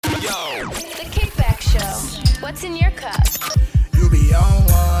What's in your cup? You be on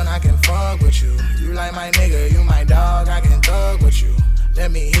one, I can fuck with you. You like my nigga, you my dog, I can thug with you.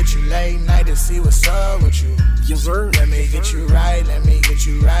 Let me hit you late night to see what's up with you. Yes, sir. Let me get you right, let me get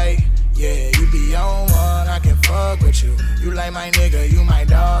you right. Yeah, you be on one, I can fuck with you. You like my nigga, you my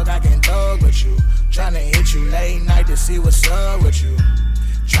dog, I can thug with you. Tryna hit you late night to see what's up with you.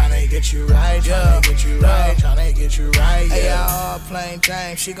 Tryna get you right, tryna get you right, tryna get you right, yeah. Hey, y'all all playing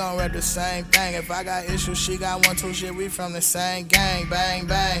James, she gon' rep the same thing. If I got issues, she got one too, shit, we from the same gang. Bang,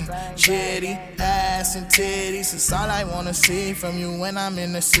 bang, chitty, ass and titties. It's all I wanna see from you when I'm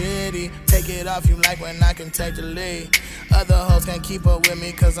in the city. Take it off you like when I can take the lead. Other hoes can't keep up with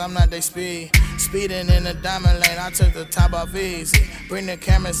me cause I'm not they speed. Speeding in the diamond lane, I took the top off easy. Bring the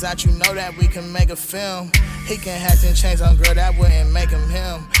cameras out, you know that we can make a film. He can hack and change on girl, that wouldn't make him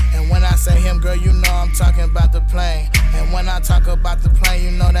him. And when I say him, girl, you know I'm talking about the plane. And when I talk about the plane,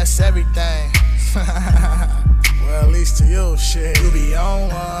 you know that's everything. Well, at least to you, shit. You be on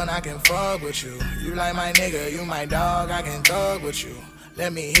one, I can fuck with you. You like my nigga, you my dog, I can thug with you.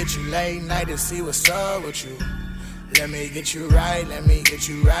 Let me hit you late night to see what's up with you. Let me get you right, let me get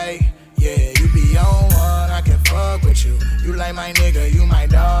you right. Yeah, you be on one, I can fuck with you. You like my nigga, you my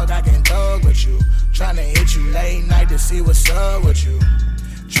dog, I can thug with you. Tryna hit you late night to see what's up with you.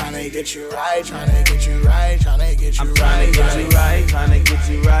 Tryna get you right, tryna get you right, tryna get you right. I'm tryna get you right, tryna get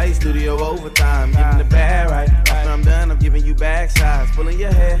you right. Studio overtime, giving the bad right. After I'm done, I'm giving you back sides, pulling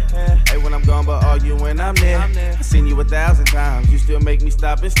your hair. Hey, when I'm gone, but all you when I'm there. I seen you 1,000 times, you still make me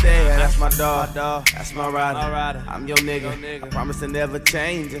stop and stare. That's my dog, that's my rider. I'm your nigga. I promise to never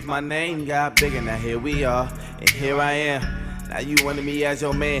change if my name got bigger. Now here we are, and here I am. Now you wanted me as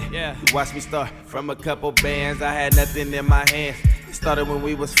your man. You watched me start from a couple bands. I had nothing in my hands. It started when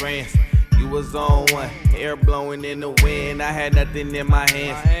we was friends. You was on one, hair blowing in the wind. I had nothing in my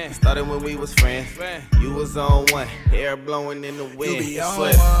hands. It started when we was friends. You was on one, hair blowing in the wind. You be on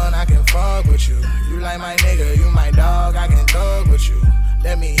one, I can fuck with you. You like my nigga, you my dog, I can thug with you.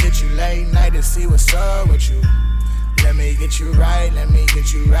 Let me hit you late night to see what's up with you. Let me get you right, let me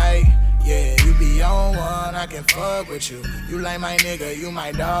get you right. Yeah, you be on one, I can fuck with you. You like my nigga, you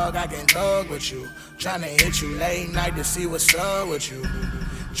my dog, I can thug with you. Tryna hit you late night to see what's up with you.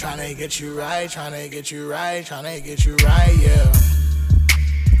 Tryna get you right, tryna get you right, tryna get you right, yeah.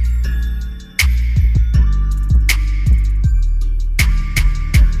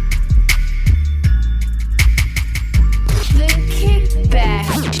 The Kickback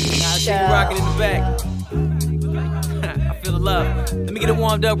Show. Rocking in the back. I feel the love. Let me get it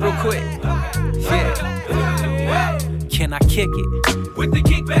warmed up real quick. Yeah. Can I kick it? With the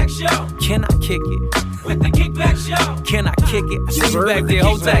Kickback Show. Can I kick it? With the Kickback Show. Can I kick it? I see you back there,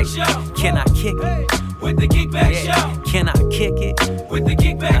 hold tight. Can I kick it? With the Kickback Show. Can I kick it? With the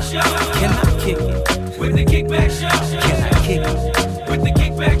Kickback Show. Can I kick it? With the Kickback Show. Can I kick it? With the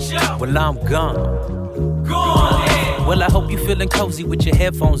Kickback Show. Well, I'm gone. Gone. Well, I hope you feeling cozy with your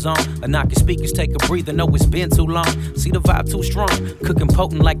headphones on. Or knock your speakers, take a breather, know it's been too long. See the vibe too strong, cooking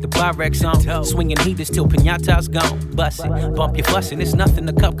potent like the Pyrex on. Swinging heaters till pinata's gone. Bust it, bump your fussin', it's nothing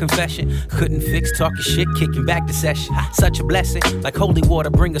to cup confession. Couldn't fix, talking shit, kicking back the session. Such a blessing, like holy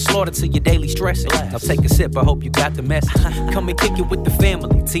water, bring a slaughter to your daily stressing. Now take a sip, I hope you got the message. Come and kick it with the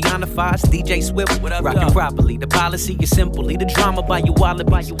family. Tiana Fox, DJ Swivel, rockin' properly. The policy is simple, leave the drama by your wallet.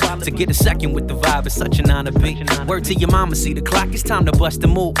 To get a second with the vibe is such an honor be. Word to your mama, see the clock, it's time to bust a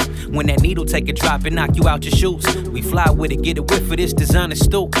move. When that needle take a drop and knock you out your shoes. We fly with it, get a whiff for this designer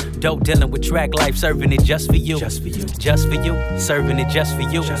stoop. Dope dealing with track life, serving it just for you. Just for you, just for you, serving it just for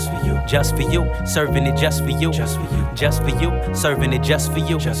you. Just for you, just for you, serving it just for you. Just for you, just for you, serving it just for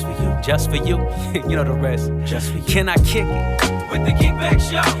you. Just for you, just for you, you know the rest. Just for you. Can I kick it? With the Kickback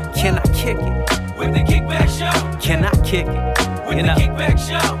Show. Can I kick it? With the Kickback Show. Can I kick it? With the Kickback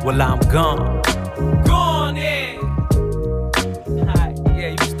Show. Well, I'm gone. Gone in. Yeah,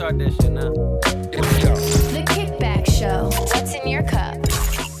 you can start that shit now. The Kickback Show. What's in your cup?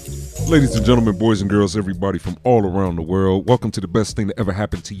 Ladies and gentlemen, boys and girls, everybody from all around the world, welcome to the best thing that ever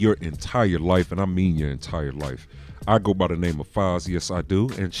happened to your entire life, and I mean your entire life. I go by the name of Foz, yes I do,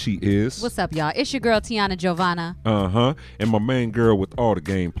 and she is... What's up, y'all? It's your girl, Tiana Giovanna. And my main girl with all the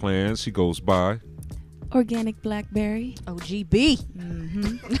game plans, she goes by... Organic Blackberry. OGB.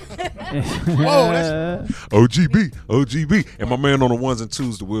 Whoa, that's... OGB. And my man on the ones and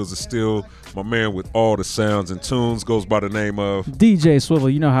twos, the wheels are still. My man with all the sounds and tunes goes by the name of... DJ Swivel,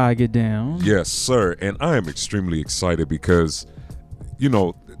 you know how I get down. Yes, sir. And I am extremely excited because, you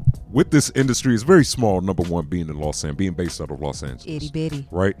know, with this industry, it's very small. Number one, being based out of Los Angeles, Itty bitty.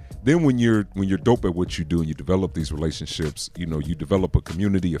 right? Then when you're dope at what you do and you develop these relationships, you develop a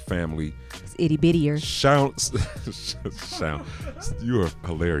community, a family. It's itty bittier. Shout, you are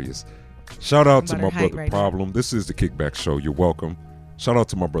hilarious. Shout out to my brother right Problem. This is the Kickback Show. You're welcome. Shout out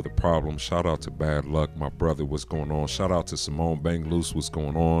to my brother Problem. Shout out to Bad Luck, my brother. What's going on? Shout out to Simone Bang Loose. What's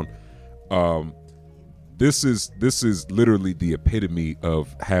going on? This is literally the epitome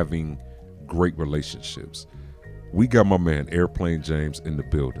of having great relationships. We got my man Airplane James in the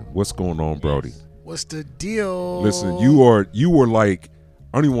building. What's going on, Brody? What's the deal? Listen, you were like,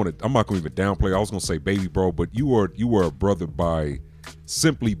 I'm not gonna even downplay. I was gonna say baby bro, but you were a brother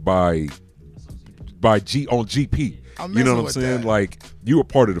simply by on GP. You know what I'm saying? That. Like, you were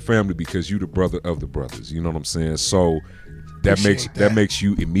part of the family because you the brother of the brothers. You know what I'm saying? So that makes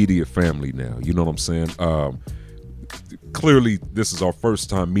you immediate family now. You know what I'm saying? Clearly, this is our first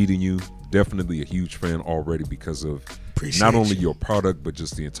time meeting you. Definitely a huge fan already because of not only your product, but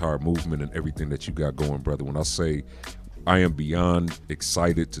just the entire movement and everything that you got going, brother. When I say I am beyond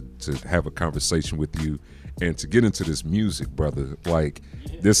excited to have a conversation with you and to get into this music, brother, like,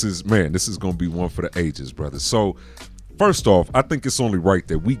 this is going to be one for the ages, brother. So, first off, I think it's only right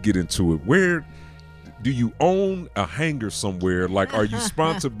that we get into it. Where do you own a hangar somewhere? Like, are you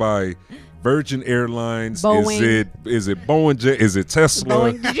sponsored by Virgin Airlines? Boeing. Is it Boeing? Is it Tesla?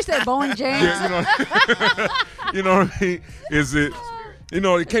 Boeing, did you say Boeing James? Yeah, you know what I mean? Is it? It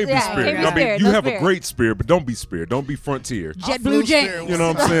can't be Spirit. Can't be Spirit. You No have Spirit. a great Spirit, but don't be Spirit. Don't be Frontier. JetBlue James. You know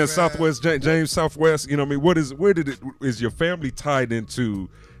what I'm saying? Southwest James, Southwest. You know what I mean? Is your family tied into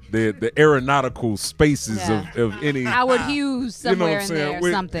the aeronautical spaces of any Howard Hughes somewhere in there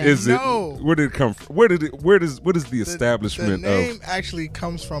or something. No. Where did it come from? What is the establishment the name of? actually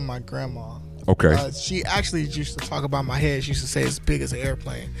comes from my grandma. Okay. She actually used to talk about my head. She used to say it's big as an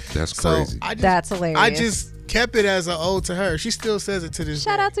airplane. That's So crazy. That's hilarious. I just kept it as an ode to her. She still says it to this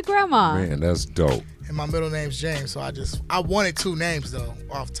Shout day. out to Grandma. Man, that's dope. And my middle name's James, so I wanted two names though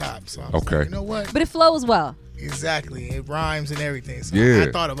off top. So I was Okay. like, you know what? But it flows well. Exactly. It rhymes and everything. So Yeah.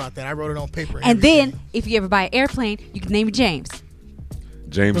 I thought about that. I wrote it on paper. And everything. then, if you ever buy an airplane, you can name it James.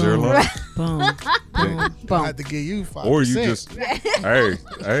 James Airlines. Boom. I Boom. had to give you 5%. Or you just hey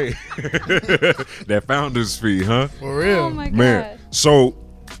that founder's fee, huh? for real. Oh my God. Man, so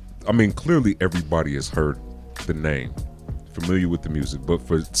I mean, clearly everybody has heard the name, familiar with the music, but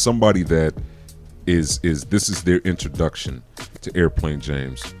for somebody that is this is their introduction to Airplane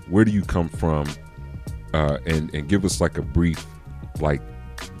James, where do you come from? And give us like a brief like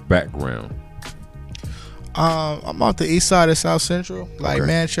background. I'm off the east side of South Central, like Okay.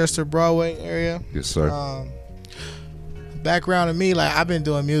 Manchester, Broadway area. Yes, sir. Background of me, like I've been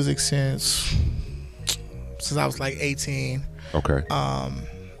doing music since I was like 18. Okay.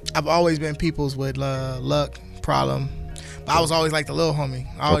 I've always been people's with luck, problem. But I was always like the little homie.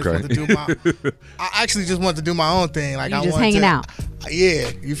 I always Okay. wanted to do my. I actually just wanted to do my own thing. Like You I just wanted hanging to, out. Yeah,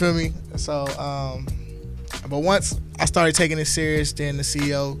 you feel me? So, but once I started taking it serious, then the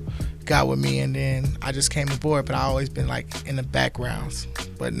CEO got with me, and then I just came aboard. But I always been like in the backgrounds.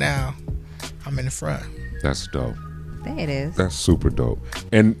 But now I'm in the front. That's dope. There it is. That's super dope.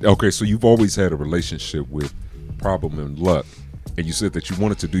 And okay, so you've always had a relationship with Problem and Luck, and you said that you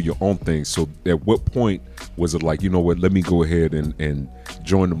wanted to do your own thing. So at what point was it like, you know what, let me go ahead and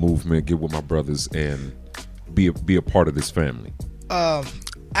join the movement, get with my brothers, and be a part of this family?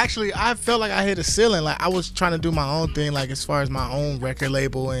 Actually, I felt like I hit a ceiling. Like I was trying to do my own thing, like as far as my own record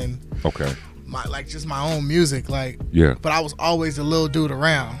label and Okay. just my own music. Like Yeah. but I was always the little dude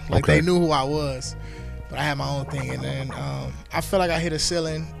around. Like Okay. they knew who I was, but I had my own thing. And then I felt like I hit a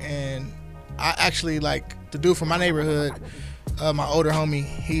ceiling, and I actually like the dude from my neighborhood, my older homie.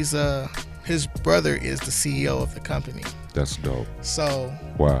 He's his brother is the CEO of the company. That's dope. So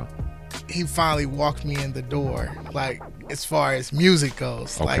Wow. he finally walked me in the door, like as far as music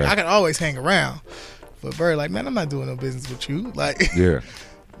goes. Like Okay. I can always hang around, but Bird, like, man, I'm not doing no business with you. Like, Yeah.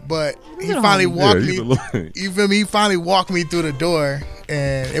 but he Little finally homie. walked Yeah, me. he's a little- You feel me? He finally walked me through the door,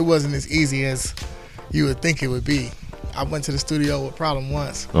 and it wasn't as easy as you would think it would be. I went to the studio with Problem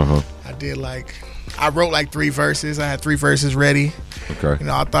once. Uh-huh. I wrote like 3 verses. I had 3 verses ready. Okay. You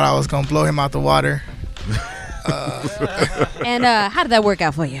know, I thought I was gonna blow him out the water. And how did that work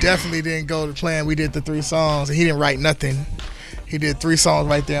out for you? Definitely didn't go to plan. We did the 3 songs, and he didn't write nothing. He did 3 songs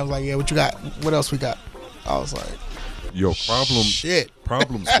right there. I was like, yeah, what you got? What else we got? I was like, Yo, shit.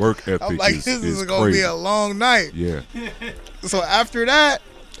 Problem's work ethic I'm like, is this is gonna crazy. be a long night. Yeah. So after that,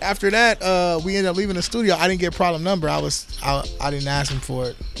 we ended up leaving the studio. I didn't get Problem number. I didn't ask him for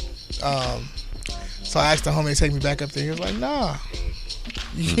it. So I asked the homie to take me back up there. He was like, nah.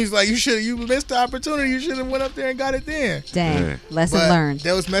 He's like, you missed the opportunity. You should have went up there and got it then. Dang. Yeah. Lesson But learned.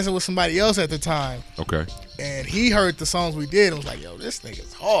 they was messing with somebody else at the time. Okay. And he heard the songs we did and was like, yo, this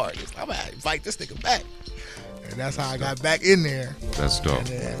nigga's hard. I'm going to invite this nigga back. And that's how I got back in there. That's dope. And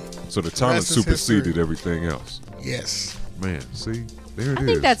then, So the talent rest is superseded history. everything else. yes. Man, see, there it is. I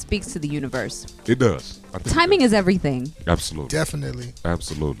think that speaks to the universe. It does. I think Timing it is everything. does. Absolutely. Definitely.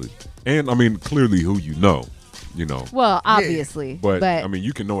 Absolutely. And I mean, clearly who you know. Well, obviously. But I mean,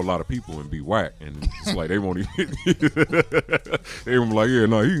 you can know a lot of people and be whack, and it's like they won't even. They won't be like, yeah,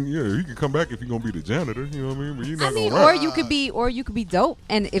 no, he can come back if he's gonna be the janitor. You know what I mean? But you're not gonna or rap. you could be dope,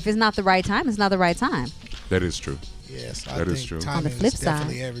 and if it's not the right time, it's not the right time. That is true. Yes. That is true. Timing On the flip is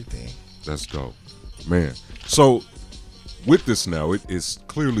definitely side. everything. That's dope, man. So with this now, it is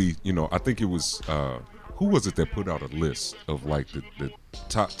clearly, I think it was who was it that put out a list of like the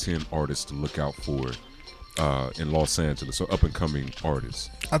top 10 artists to look out for in Los Angeles, so up and coming artists.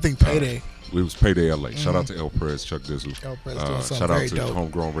 I think Payday. It was Payday LA. Shout out to El Prez, Chuck Dizzle. El Prez doing something shout out very to dope.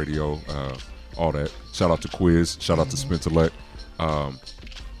 Homegrown Radio, all that. Shout out to Quiz. Shout out to Spintelect.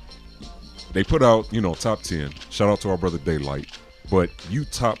 They put out, top 10. Shout out to our brother Daylight. But you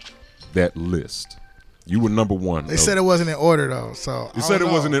topped that list. You were number one. They said it wasn't in order though, so They said it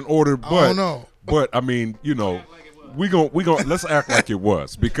wasn't in order, but I don't know. But I mean, we gon' let's act like it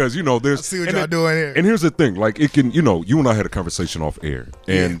was, because there's I see what and y'all doing here. And here's the thing, like it can, you and I had a conversation off air,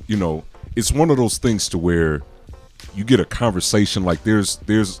 and it's one of those things to where you get a conversation, like there's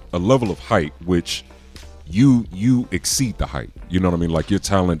a level of height which you exceed the height. You know what I mean? Like your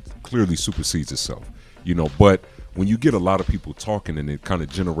talent clearly supersedes itself. But when you get a lot of people talking and it kind of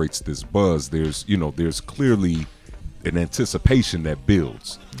generates this buzz, there's clearly an anticipation that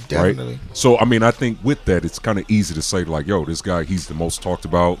builds. Definitely. Right? So I mean, I think with that, it's kind of easy to say like, yo, this guy, he's the most talked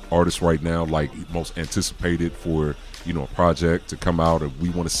about artist right now, like most anticipated for a project to come out, and we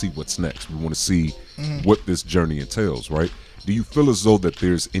want to see what's next. We want to see what this journey entails, right? Do you feel as though that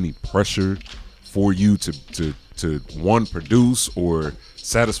there's any pressure for you to one, produce or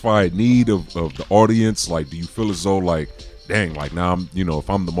satisfy a need of the audience? Like, do you feel as though like, dang, like now I'm, if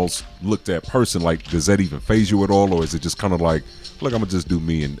I'm the most looked at person, like does that even phase you at all, or is it just kind of like, look, I'm gonna just do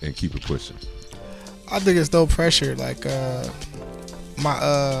me and keep it pushing? I think it's no pressure. Like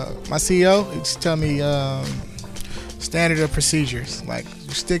my CEO used to tell me standard of procedures. Like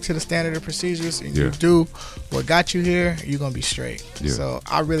you stick to the standard of procedures and you do what got you here, you're gonna be straight. Yeah. So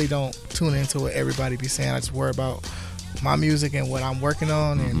I really don't tune into what everybody be saying. I just worry about my music and what I'm working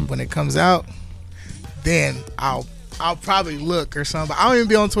on, and when it comes out, then I'll probably look or something. But I don't even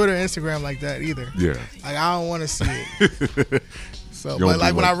be on Twitter and Instagram like that either. Yeah. Like I don't want to see it. So, You don't but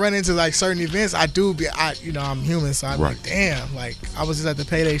like be when like- I run into like certain events, I'm human, so I'm Right. like, damn. Like I was just at the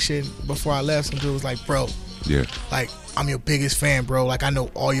Payday shit before I left. Some dude was like, bro, Yeah. like I'm your biggest fan, bro. Like I know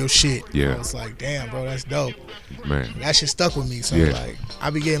all your shit. Yeah. I was like, damn, bro, that's dope. Man. That shit stuck with me. So Yeah. like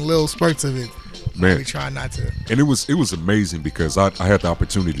I be getting little spurts of it. Man. I be trying not to. And it was amazing because I had the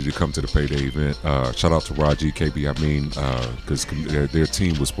opportunity to come to the Payday event. Shout out to Raji, KB, because their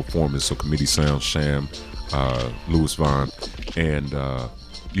team was performing. So Committee Sound, Sham, Louis Vaughn, and the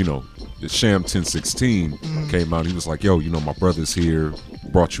Sham 1016 came out. He was like, yo, my brother's here,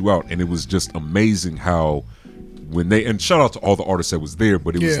 brought you out. And it was just amazing how and shout out to all the artists that was there,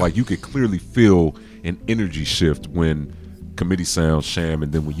 but it was like you could clearly feel an energy shift when Committee Sound, Sham,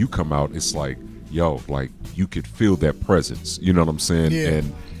 and then when you come out, it's like, yo, like you could feel that presence. You know what I'm saying? Yeah.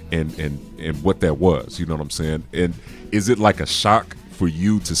 And what that was. You know what I'm saying? And is it like a shock for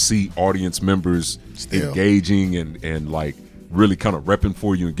you to see audience members Still. engaging and like really kind of repping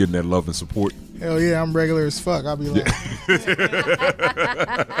for you and getting that love and support? Hell yeah, I'm regular as fuck. I'll be like,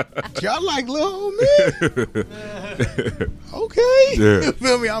 y'all like little homie? Okay. Yeah. You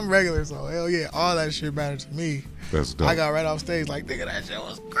feel me? I'm regular, so hell yeah, all that shit matters to me. That's dope. I got right off stage like, nigga, that shit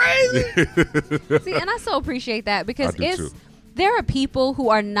was crazy. See, and I so appreciate that because I do too. there are people who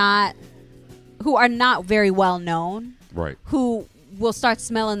are not very well known, Right. who will start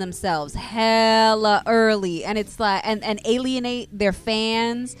smelling themselves hella early, and it's like and alienate their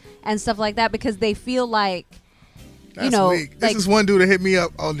fans and stuff like that because they feel like That's weak. This is one dude that hit me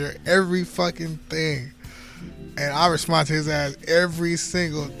up under every fucking thing, and I respond to his ass every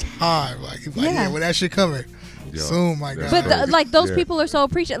single time. Like he's like, yeah, when that shit coming. Yo, Soon, my that's God. But dope. like those Yeah. people are so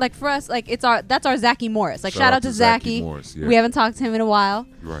appreciative. Like for us, like that's our Zachy Morris. Like shout out to Zachy Zachy. Morris, yeah. We haven't talked to him in a while.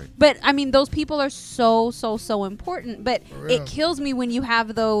 Right. But I mean, those people are so important. But real. it kills me when you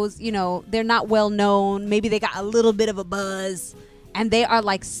have those. They're not well known. Maybe they got a little bit of a buzz, and they are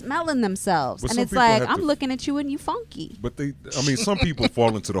like smelling themselves, But and some it's people like have I'm to- looking at you and you funky. But some people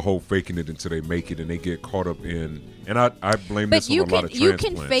fall into the whole faking it until they make it, and they get caught up in. And I blame But this on you a lot can of you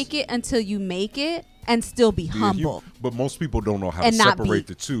transplants. can fake it until you make it and still be Yeah, humble but most people don't know how and to not separate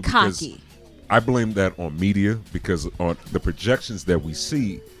be the two. Because cocky. I blame that on media, because on the projections that we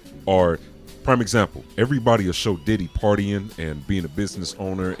see are prime example. Everybody will show Diddy partying and being a business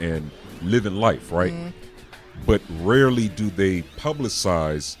owner and living life, right? But rarely do they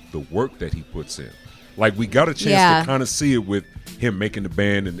publicize the work that he puts in. Like, we got a chance to kind of see it with him making the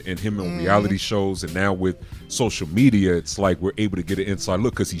band and him on reality shows, and now with social media, it's like we're able to get an inside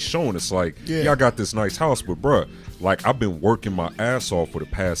look because he's showing us like, yeah, I got this nice house, but bruh, like, I've been working my ass off for the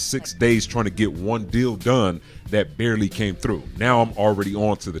past 6 days trying to get one deal done that barely came through. Now I'm already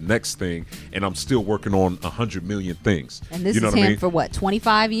on to the next thing, and I'm still working on 100 million things. And this you know is what him I mean? for what,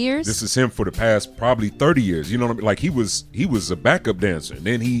 25 years? This is him for the past probably 30 years. You know what I mean? Like, he was a backup dancer, and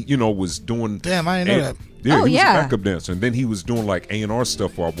then he, was doing. Damn, I didn't know that. Yeah, Oh, he was yeah. a backup dancer, and then he was doing like A&R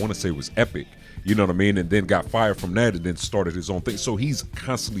stuff for, I want to say it was Epic. You know what I mean? And then got fired from that, and then started his own thing. So he's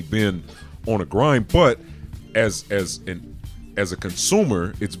constantly been on a grind. But as a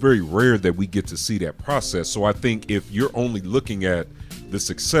consumer, it's very rare that we get to see that process. So I think if you're only looking at the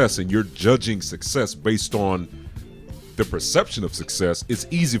success and you're judging success based on the perception of success, it's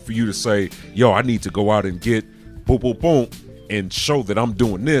easy for you to say, yo, I need to go out and get boom, boom, boom, and show that I'm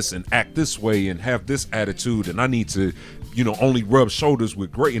doing this and act this way and have this attitude, and I need to, only rub shoulders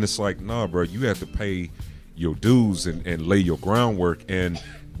with great. And it's like, nah, bro, you have to pay your dues and lay your groundwork and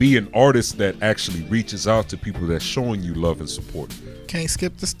be an artist that actually reaches out to people that's showing you love and support. Can't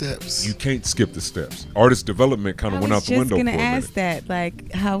skip the steps. You can't skip the steps. Artist development kind of went out the window for a minute. I was just gonna ask that,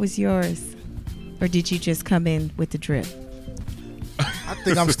 like, how was yours, or did you just come in with the drip? I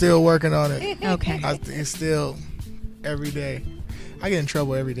think I'm still working on it. Okay. I think it's still every day. I get in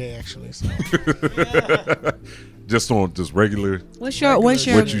trouble every day, actually. So. Just regular. What's your what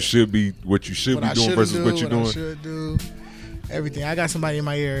you should be what doing versus what you're doing. I should do. Everything. I got somebody in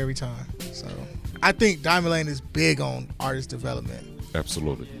my ear every time. So I think Diamond Lane is big on artist development.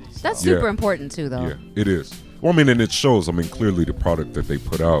 Absolutely. That's super important too, though. Yeah, it is. Well, I mean, and it shows. I mean, clearly the product that they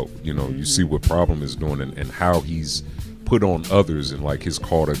put out, you see what Problem is doing and how he's put on others, and like his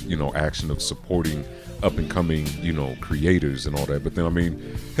call to, action of supporting up and coming, creators and all that. But then, I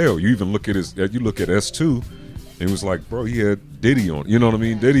mean, hell, you even look at S2, and it was like, bro, he had Diddy on. You know what I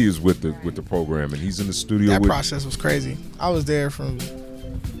mean? Diddy is with the program, and he's in the studio. That process was crazy. I was there from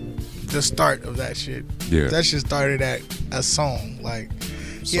the start of that shit. Yeah. That shit started at a song. Like,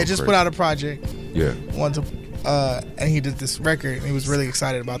 So he had just crazy. put out a project. Yeah. And he did this record, and he was really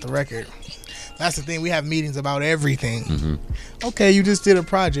excited about the record. That's the thing. We have meetings about everything. Mm-hmm. Okay, you just did a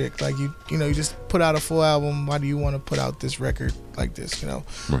project. Like, you just put out a full album. Why do you want to put out this record like this, Right.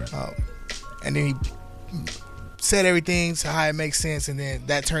 And then he said everything to how it makes sense, and then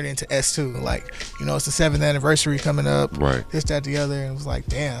that turned into S2. Like, it's the 7th anniversary coming up. Right. This, that, the other. And it was like,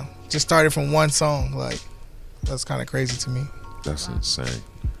 damn. Just started from one song. Like, that's kind of crazy to me. That's insane.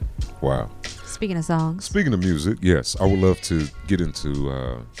 Wow. Speaking of songs. Speaking of music, yes, I would love to get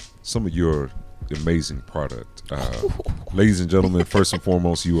into some of your amazing product. Ladies and gentlemen, first and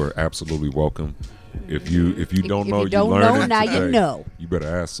foremost, you are absolutely welcome. If you don't know, you learn it now today. you know. You better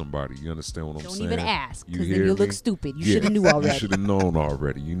ask somebody. You understand what I'm Don't saying? even ask, because then hear you me? look stupid. You Yeah, should have knew already. You should have known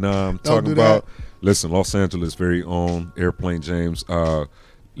already. You know what I'm Don't talking do that. about? Listen, Los Angeles' very own Airplane James.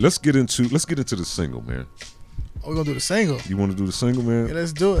 Let's get into the single, man. Oh, we're going to do the single. You want to do the single, man? Yeah,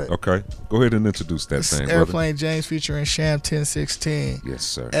 let's do it. Okay. Go ahead and introduce that This thing, Airplane James featuring Sham 1016. brother. Yes,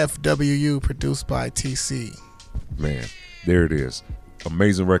 sir. FWU, produced by TC. Man, there it is.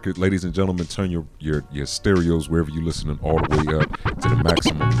 Amazing record. Ladies and gentlemen, turn your stereos wherever you're listening all the way up to the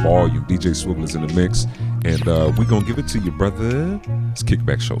maximum volume. DJ Swivel is in the mix, and we're going to give it to you, brother. It's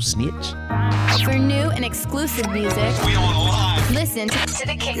Kickback Show. Snitch. For new and exclusive music, listen to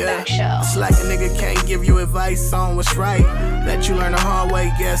the Kickback It's Show. like a nigga can't give you advice on what's right. Let you learn the hard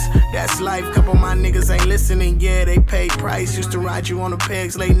way, guess that's life. Couple of my niggas ain't listening, yeah, they pay price. Used to ride you on the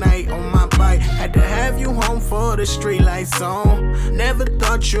pegs late night on my bike. Had to have you home for the street lights on. Never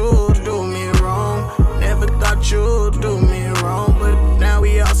thought you'd do me wrong. Never thought you'd do me wrong. But now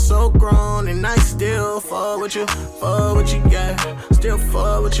we all so grown, and I still fuck with you, fuck what you got. Still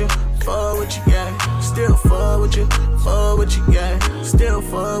fuck with you, fuck what you got. Still fuck with you, fuck what you got. Still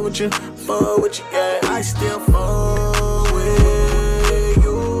fuck with you, fuck what you got. I still fuck with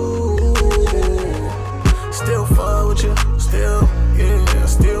you. Still fuck with you, still, yeah.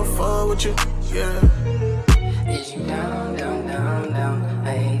 Still fuck with you, yeah. Is you down, down, down, down?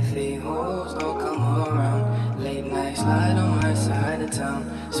 8 feet holes don't come around. Late night slide on my side.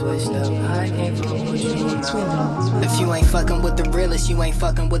 realest, you ain't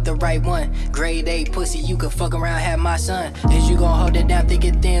fucking with the right one. Grade A pussy, you could fuck around, have my son. Is you gon' hold it down, thick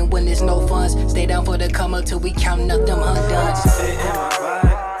it thin when there's no funds? Stay down for the come up till we counting up them undones. Sit in my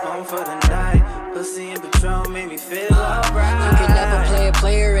vibe, home for the night. Pussy and Patron make me feel alright. You can never play a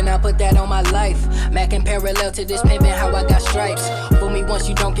player and I put that on my life. Mackin' parallel to this pimpin' how I got stripes. Fool me once,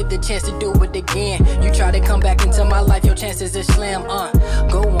 you don't get the chance to do it again. You try to come back into my life, your chances are slim.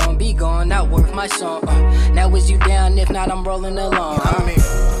 Go on, be gone, not worth my song. Now is you down, if not I'm rolling along. I mean,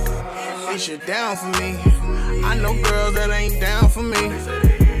 at least you're down for me. I know girls that ain't down for me.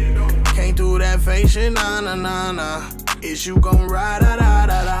 Can't do that face shit, nah, nah, nah, nah. Is you gon' ride, da, da,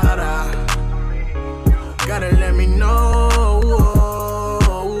 da, da, da. Gotta let me know,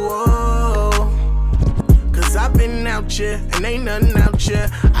 cause I've been out here and ain't nothing out here.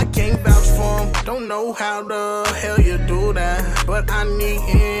 I can't vouch for him, don't know how the hell you do that. But I need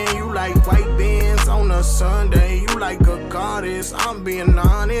in, you like white beans on a Sunday. You like a goddess, I'm being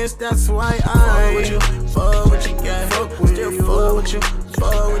honest. That's why I fuck what you got, still fuck with you,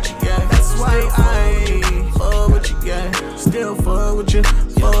 fuck what you got. That's why I fuck what you got, still fuck with you,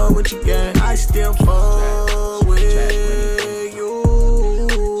 fuck what you got. I still fuck with you,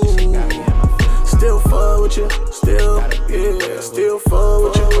 still fuck with you, still, yeah, still fuck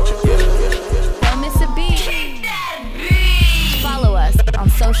with you, yeah. Don't miss a beat. Follow us on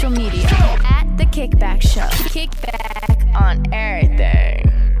social media at The Kickback Show. Kickback on everything.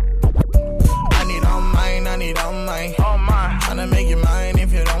 I need all mine, I need all mine. All mine. Tryna make you mine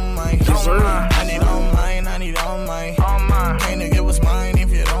if you don't mind. Yes, sir. I need all mine, I need all mine. All mine. Can't get what's mine if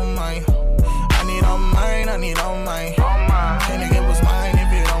you don't mind. I need all mine, I need all mine. All mine. Can't get what's mine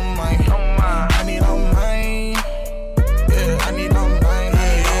if you don't mind. All mine. I need all mine. Yeah, I need all mine.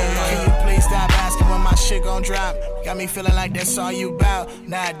 Can you please stop asking when my shit gon' drop? Got me feeling like that's all you bout.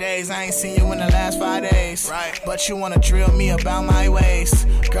 Nowadays, I ain't seen you in the last 5 days. Right. But you wanna drill me about my ways.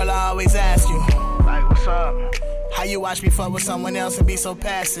 Girl, I always ask you, like, what's up? How you watch me fuck with someone else and be so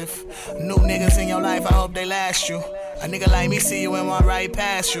passive? New niggas in your life, I hope they last you. A nigga like me see you and walk right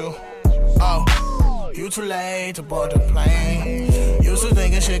past you. Oh, you too late to board the plane. Used to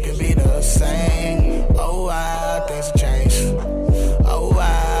thinking shit could be the same. Oh, why things have changed. Oh,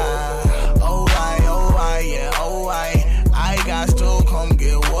 why, oh, why, oh, why, yeah, oh, why. I got to come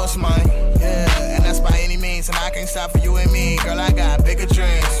get what's mine. Yeah, and that's by any means, and I can't stop for you and me. Girl, I got bigger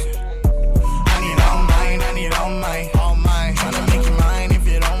dreams. I need all mine, I need all mine, all mine. Tryna make you mine if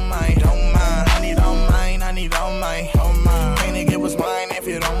you don't mind, don't mind. I need all mine, I need all mine, all mine. Can't get what's mine if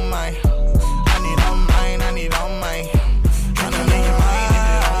you don't mind. I need all mine, I need all mine. Tryna make you mine if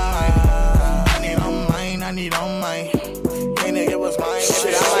you don't mind. I need all mine, I need all mine. Can't get what's mine if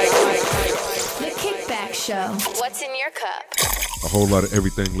you don't mind. The Kickback Show. What's in your cup? A whole lot of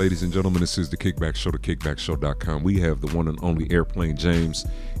everything, ladies and gentlemen. This is The Kickback Show, thekickbackshow.com. We have the one and only Airplane James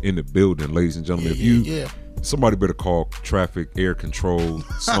in the building, ladies and gentlemen. Somebody better call traffic, air control,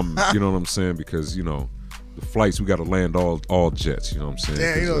 something, you know what I'm saying? Because, you know, the flights, we got to land all jets, you know what I'm saying?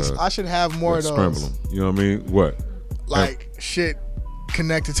 Damn, you know, I should have more of those. Scramble them, you know what I mean? What? Like, shit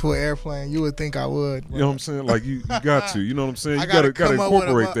connected to an airplane. You would think I would. You know what I'm saying? Like, you got to, you know what I'm saying? You got to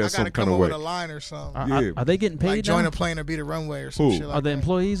incorporate that some kind of way. with a line or something. Are they getting paid like join now? a plane or beat a runway or some shit like Are the that.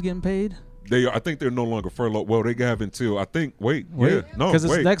 employees getting paid? I think they're no longer furloughed. Well, they have until, I think, because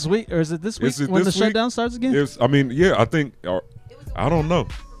it's next week, or is it this week when the shutdown starts again? I think, I don't know.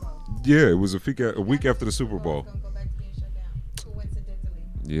 Yeah, it was a week after the Super Bowl.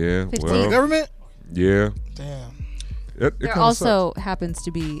 Yeah, well. The government? Yeah. Damn. There also happens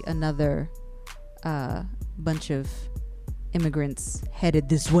to be another bunch of immigrants headed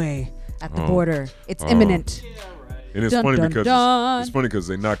this way at the border. It's imminent. And it's funny because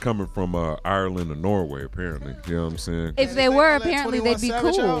they're not coming from Ireland or Norway, apparently. You know what I'm saying? If they were, apparently they'd be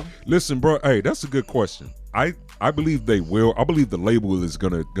cool. Listen, bro. Hey, that's a good question. I believe they will. I believe the label is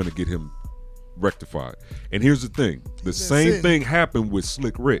gonna get him rectified. And here's the thing: the same thing happened with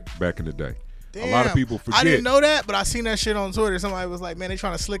Slick Rick back in the day. Damn. A lot of people forget. I didn't know that, but I seen that shit on Twitter. Somebody was like, man, they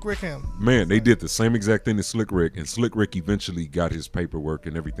trying to Slick Rick him. Man, they did the same exact thing to Slick Rick, and Slick Rick eventually got his paperwork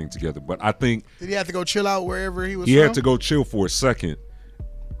and everything together. But I think... Did he have to go chill out wherever he was He had to go chill for a second.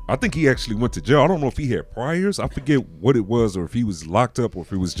 I think he actually went to jail. I don't know if he had priors. I forget what it was, or if he was locked up, or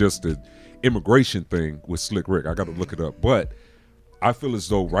if it was just an immigration thing with Slick Rick. I got to look it up. But I feel as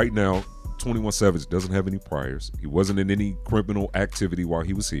though right now, 21 Savage doesn't have any priors. He wasn't in any criminal activity while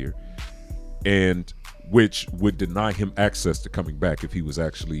he was here. And... which would deny him access to coming back if he was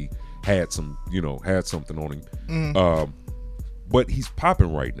actually had something on him. But he's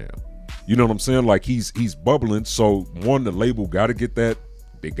popping right now. You know what I'm saying? Like he's bubbling. So one, the label got to get that.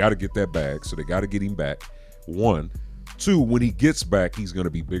 They got to get that bag. So they got to get him back. One, 2, when he gets back, he's gonna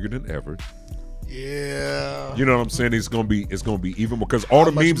be bigger than ever. Yeah. You know what I'm saying? It's gonna be even because all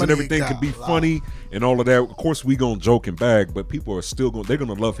the memes and everything can be funny and all of that. Of course, we gonna joke and bag, but people are still they're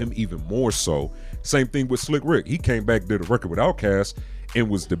gonna love him even more so. Same thing with Slick Rick. He came back, did a record with Outkast, and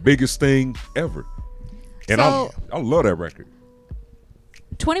was the biggest thing ever. And So- I love that record.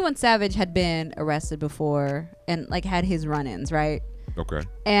 21 Savage had been arrested before and like had his run-ins, right? Okay.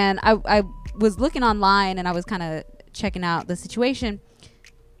 And I was looking online and I was kind of checking out the situation.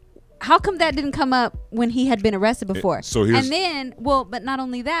 How come that didn't come up when he had been arrested before? So here's, and then, but not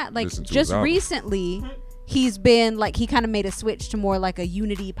only that, like Listen to his just album. recently, he's been like, he kind of made a switch to more like a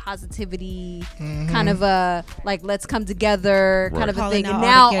unity, positivity, kind of a like, let's come together kind of a Calling thing. out And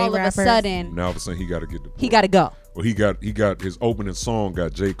all now the gay all of a rappers. sudden, now all of a sudden he got to get the he got to go. Well, he got his opening song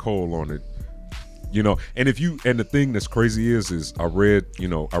got J. Cole on it. You know, and the thing that's crazy is I read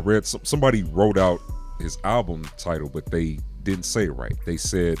somebody wrote out his album title, but they didn't say it right. They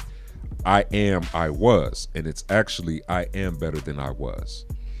said I was, and it's actually I am better than I was,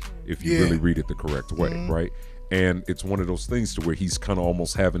 if you really read it the correct way, right? And it's one of those things to where he's kind of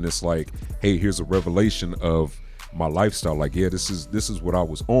almost having this like, hey, here's a revelation of my lifestyle. Like, yeah, this is what I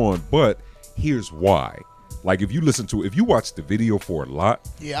was on, but here's why. Like, if you watch the video for a lot,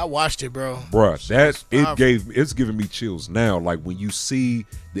 Yeah, I watched it, bro. bruh, it's giving me chills now. Like when you see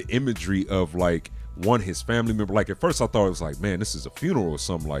the imagery of like his family member. Like at first I thought it was like, man, this is a funeral or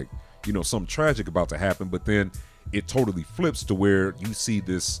something, like, you know, something tragic about to happen. But then it totally flips to where you see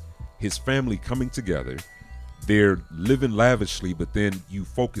his family coming together. They're living lavishly, but then you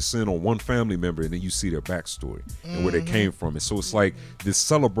focus in on one family member and then you see their backstory and where they came from. And so it's like this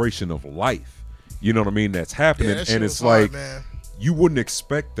celebration of life. You know what I mean? That's happening. Yeah, that shit and was it's hard, like, man. you wouldn't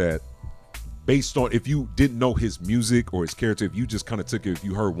expect that based on, if you didn't know his music or his character, if you just kind of if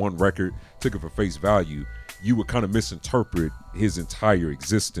you heard one record, took it for face value, you would kind of misinterpret his entire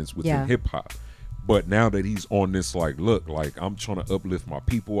existence within hip hop. But now that he's on this, like, look, like, I'm trying to uplift my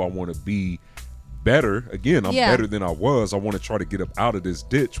people. I want to be better. Again, I'm better than I was. I want to try to get up out of this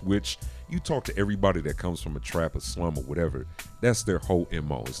ditch, which you talk to everybody that comes from a trap, a slum, or whatever. That's their whole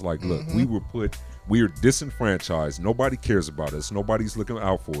MO. It's like, look, we are disenfranchised. Nobody cares about us. Nobody's looking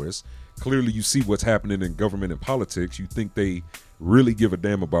out for us. Clearly, you see what's happening in government and politics. You think they really give a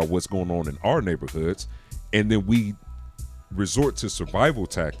damn about what's going on in our neighborhoods. And then we resort to survival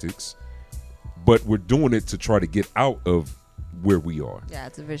tactics, but we're doing it to try to get out of where we are. Yeah,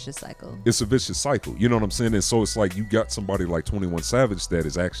 it's a vicious cycle. It's a vicious cycle. You know what I'm saying? And so it's like you got somebody like 21 Savage that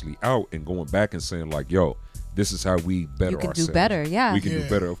is actually out and going back and saying like, yo, this is how we better ourselves. You can do better, yeah. We can do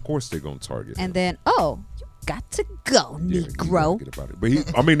better. Of course they're going to target him. And then, you got to go, Negro. Get about it. But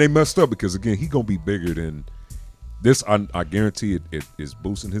they messed up because, again, he going to be bigger than this. I guarantee it is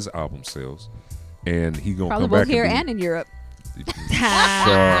boosting his album sales. And he going to come back. Probably both here and in Europe.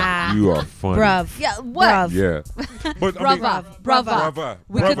 You are funny. Bruv. Yeah, what? Bruv. Yeah. But, Brotha.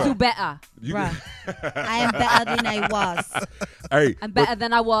 We could do better. Bruh. I am better than I was. Hey, I'm better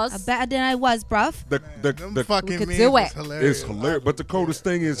than I was. I'm better than I was, bruv. Them fucking could memes do is it. hilarious. It's hilarious. But the coldest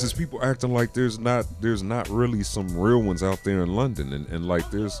thing is people acting like there's not really some real ones out there in London. And like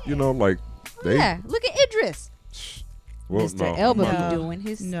there's, you know, like they. Yeah, look at Idris. Well, Mr. no, Elba I'm not- be doing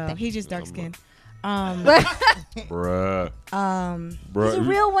his No, thing. he's just dark skinned. Bruh. He's a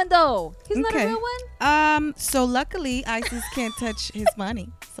real one, though. He's not a Okay. real one? So luckily ISIS can't touch his money.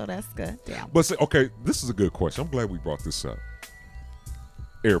 So that's good. Damn. But say, okay, this is a good question. I'm glad we brought this up.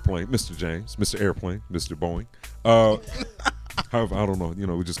 Airplane, Mr. James, Mr. Airplane, Mr. Boeing. However, I don't know. You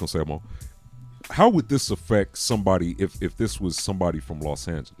know, we're just gonna say I'm on. How would this affect somebody if this was somebody from Los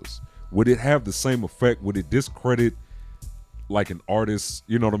Angeles? Would it have the same effect? Would it discredit like an artist?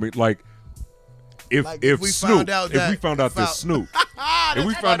 You know what I mean? Like if we Snoop, found out if we found out that Snoop, if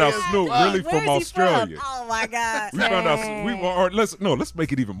we found out Snoop really from Australia. Oh my God. We found out let's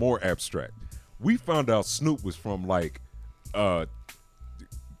make it even more abstract. We found out Snoop was from like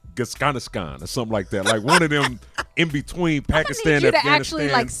Afghanistan or something like that. Like one of them in between Pakistan and I need you to Afghanistan. actually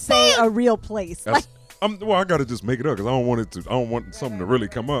like say a real place. Like, I gotta just make it up because I don't want something to really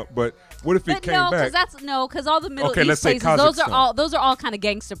come up. But what if it but came no, back? because all the Middle Okay, let's East say places, Kazakhstan. those are all kind of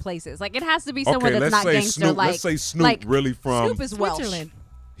gangster places. Like it has to be somewhere Okay, that's let's not say gangster. Snoop. Like Let's say Snoop like, really from Snoop is Welsh. Switzerland.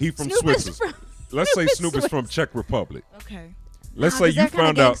 He from Snoop is Switzerland. from- Let's say Snoop is Snoop is from Czech Republic. Okay. Let's Nah, say 'cause you they're kinda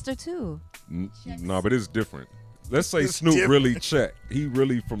found out. gangster too. No, but it's different. Let's say It's Snoop different. really Czech. He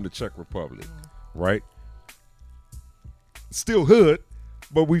really from the Czech Republic, right? Still hood,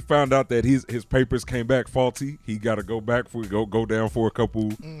 but we found out that his papers came back faulty. He got to go back go down for a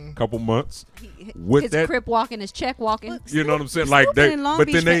couple months. With His that, crip walking, his check walking. you know what I'm saying? Snoop Like been they, in Long but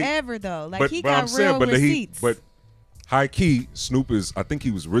Beach then they, forever though. Like but, he but got I'm saying, real receipts. but high key, Snoop is. I think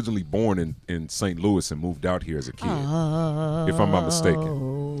he was originally born in St. Louis and moved out here as a kid, if I'm not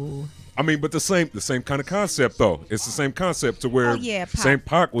mistaken. I mean, but the same kind of concept though. It's the same concept to where St.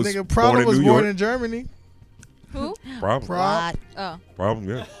 Pac was born in New York. In Germany. Who? Problem. Oh. Problem,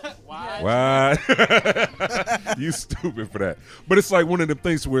 yeah. Why? You stupid for that. But it's like one of them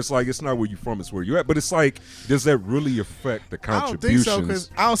things where it's like it's not where you from, it's where you at. But it's like, does that really affect the contributions? I don't think so,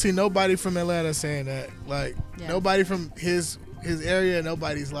 because I don't see nobody from Atlanta saying that. Like nobody from his area.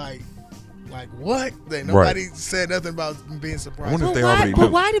 Nobody's like what? Nobody said nothing about being surprised.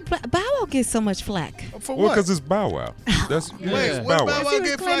 But why did Bow Wow get so much flack? For what? Because it's Bow Wow. That's Wait, Bow what Bow Wow He was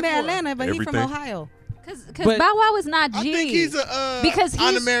get claiming flack for? Atlanta, but he's from Ohio. Because Bow Wow is not G. I think he's a because he's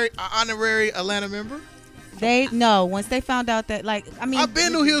honorary Atlanta member. Once they found out that I've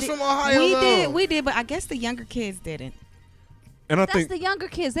been knew he was from Ohio. We did, but I guess the younger kids didn't. And that's the younger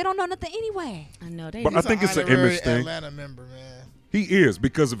kids. They don't know nothing anyway. I know they. But I think it's an image thing. Atlanta member, man. He is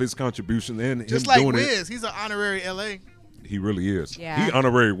because of his contribution and just him like doing Wiz. it. He's an honorary LA. He really is. Yeah. He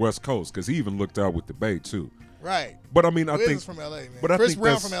honorary West Coast because he even looked out with the Bay too. Right. But I mean, I Wiz think is from LA, man. But Chris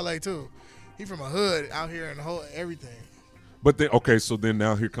Brown from LA too. He from a hood out here and the whole everything. But then so then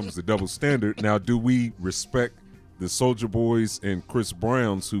now here comes the double standard. Now, do we respect the Soulja Boys and Chris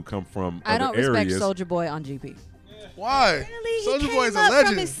Browns who come from I other don't respect areas? Soulja Boy on GP. Why? Really? Soulja Boy is a From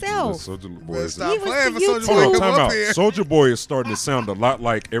legend. himself. Soulja Boy is Stop playing for the Soulja Boy. Hold on, Come time up out. here. Soulja Boy is starting to sound a lot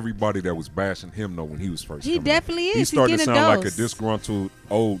like everybody that was bashing him though when he was first. He coming definitely up. is. He's He's starting to getting sound a like a dose. disgruntled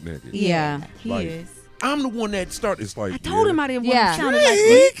old nigga. Yeah, he Like, is. I'm the one that started. It's like I told him I didn't want Yeah. him sounding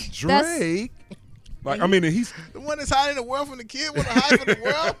like Drake. Like I mean, he's. The one that's hiding the world from the kid want to hide from the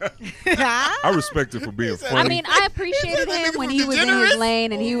world. I respect it for being funny. I mean, I appreciated him when he was in his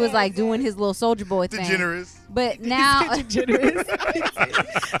lane and he was like doing his little Soulja Boy thing. Degenerous. But now,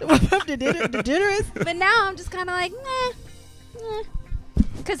 Degenerous. but now I'm just kind of like, nah.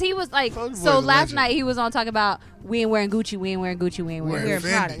 Because he was like, Soulja so Boy's a last legend. night he was on talking about we ain't wearing Gucci, we ain't wearing Gucci, we ain't We're wearing We Gucci.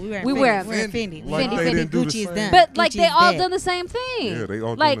 wear Prada. We wear Fendi. Like Fendi, they Fendi. didn't do the Gucci is same. done. But like Gucci they is all dead. done the same thing. Yeah, they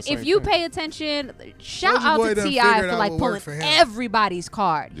all like doing the if same you thing. pay attention, shout Soulja out Boy to done T.I. figured for out like what pulling worked for him. everybody's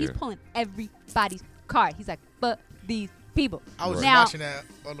card. He's Yeah. pulling everybody's card. He's like, fuck these people. I was Now, watching that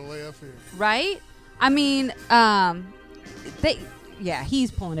on the way up here. right? I mean,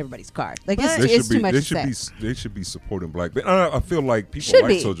 he's pulling everybody's card. Like it's too much to say. They should be supporting black. But I feel like people Should like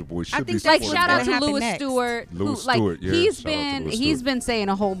be. Soulja Boy should be think Like supporting shout out black. to What Louis happened Stewart. Louis who, like, Stewart, yeah, he's shout out to been Louis he's Stewart. been saying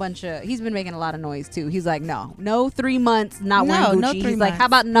a whole bunch of. He's been making a lot of noise too. He's like, no 3 months not No, wearing Gucci. no 3 He's like, months. how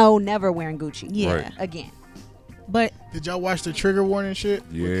about no never wearing Gucci? Yeah. Right. Again. But Did y'all watch the trigger warning shit?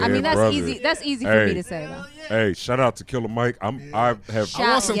 Yeah, I mean that's brother. easy. That's easy for me Hey. to say though. Hey, shout out to Killer Mike. I have. Shout-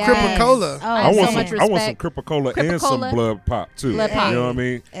 I want some yes. Cripicola. Oh, I I have want so much some. I want some respect. Cripicola and some Cripicola. Blood Pop too. Blood Pop. You know what I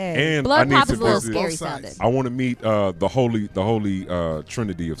mean? Hey. And I Blood need Pop to is a little visit. scary Both sides. sounding. I want to meet the holy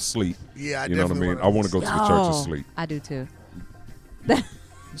Trinity of sleep. Yeah, I You know what I definitely mean? wanna I want to go to the Church of Oh, Sleep. I do too.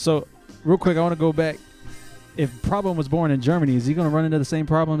 So, real quick, I want to go back. If Problem was born in Germany, is he going to run into the same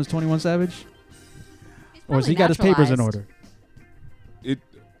problem as 21 Savage? Or has he got his papers in order?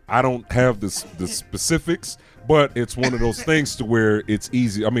 I don't have the specifics, but it's one of those things to where it's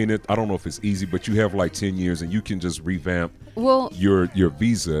easy. I mean, I don't know if it's easy, but you have like 10 years and you can just revamp Well, your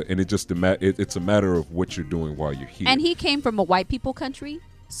visa, and it's a matter of what you're doing while you're here. and he came from a white people country,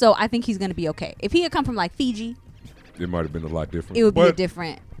 so I think he's gonna be okay. If he had come from like Fiji, it might have been a lot different. it would be a But-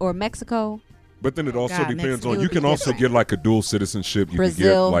 different, or Mexico. But then it also God, depends Mexico on. would You be can also different. get like a dual citizenship. You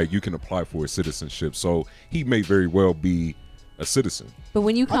Brazil. can get you can apply for a citizenship. So he may very well be a citizen. But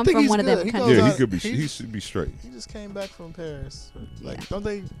when you I come think from he's one of good. them He countries, goes Yeah, he out- could be. he- He should be straight. He just came back from Paris. Like, Yeah. don't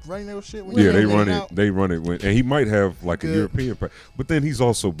they run their shit? When Yeah, you they hang run it. out? They run it. And he might have like a Good. European. But then he's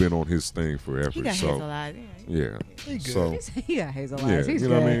also been on his thing forever. he got so Hazel eyes. yeah. He good. So yeah, Hazel yeah, eyes. He's you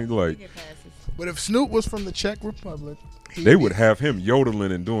know what I good. mean? Like But if Snoop was from the Czech Republic, they would have him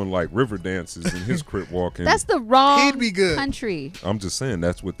yodeling and doing like river dances in his crip walking. That's the wrong He'd be good. country. I'm just saying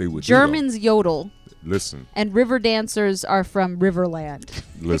that's what they would Germans yodel, do. Listen, and river dancers are from Riverland.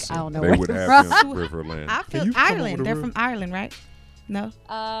 listen. I don't know they where would they're have from. him Riverland. I Can feel you come over Ireland. to They're River- from Ireland, right? No.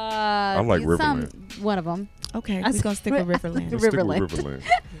 I like Riverland. One of them. Okay, I we're gonna stick with Riverland. Let's stick with Riverland.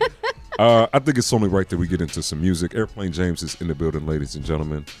 Riverland. I think it's only right that we get into some music. Airplane James is in the building, ladies and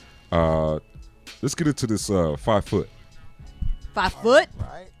gentlemen. Let's get into this 5 foot. 5 foot?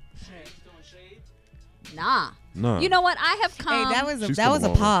 right? Nah. Nah. You know what? I have come. Hey, that was She's a coming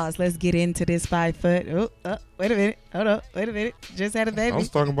on. pause. Let's get into this 5 foot. Oh, wait a minute. Hold up. Wait a minute. Just had a I baby. was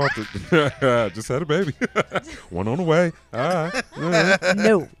talking about the just had a baby. One on the way. All right. Yeah.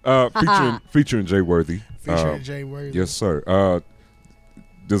 No. Featuring Jay Worthy. Featuring Jay Worthy. Yes, sir.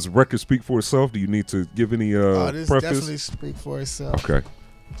 does the record speak for itself? Do you need to give any This preface? definitely speak for itself. Okay.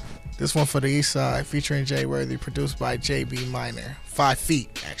 This one for the Eastside, featuring Jay Worthy, produced by JB Minor. 5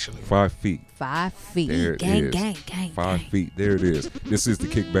 feet, actually. 5 feet. 5 feet. There it gang, is. gang, gang, 5 gang. feet. There it is. This is the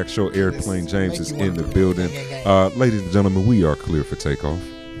Kickback Show. Airplane James is Make you in the wanna building. gang, gang. Ladies and gentlemen, we are clear for takeoff.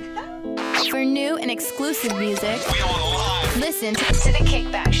 For new and exclusive music, listen to the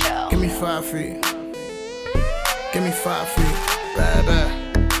Kickback Show. Give me 5 feet. Give me 5 feet. Bad.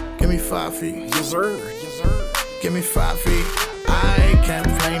 Give me 5 feet. Yes, sir. Give me 5 feet. I can't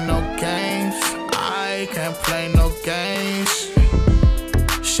play no games. I can't play no games.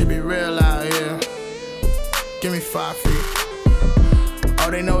 Should be real out here. Give me 5 feet. Oh,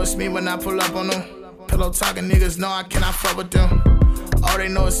 they know it's me when I pull up on them. Pillow talking niggas know I cannot fuck with them. Oh, they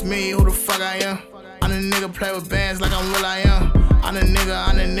know it's me, who the fuck I am. I'm the nigga play with bands like I'm Will I Am. I'm the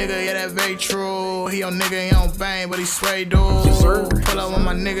nigga, yeah, that very true. He on nigga, he on bang, but he sway dude. Pull up on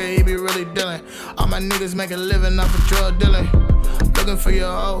my nigga, he be really dealing. All my niggas make a living off of drug dealing. Looking for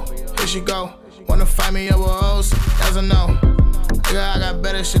your hoe, here she go. Wanna fight me up with hoes? That's a no. Nigga, I got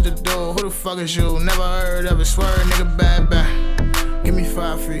better shit to do. Who the fuck is you? Never heard of it, swear, nigga, bad. Give me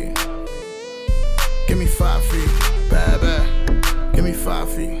 5 feet. Give me 5 feet. Bad. Give me 5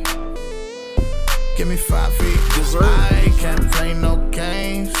 feet. Give me 5 feet. I can't play no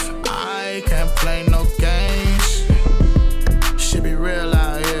games. I can't play no games. Should be real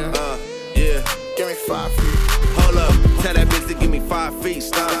out here. Yeah. Give me 5 feet. Hold up, tell that bitch to give me 5 feet.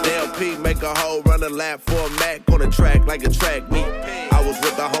 Stomp the LP, make a hoe run a lap for a Mac on the track like a track meet. I was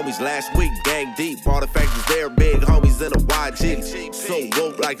with the homies last week, gang deep. All the factors there, big homies in a YG. So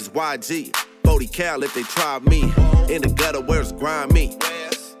woke like it's YG. 40 cal if they try me. In the gutter where it's grimy.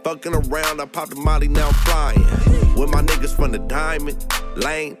 Fucking around, I popped the molly, now I'm flying. With my niggas from the diamond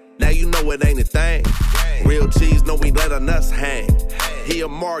lane. Now you know it ain't a thing. Real cheese, know we let our nuts hang. He a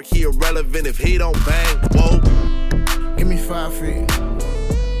mark, he irrelevant if he don't bang. Whoa. Give me 5 feet.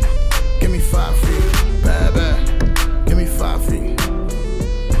 Give me 5 feet. Bad. Give me 5 feet.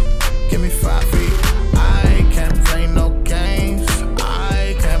 Give me 5 feet. I can't play no games.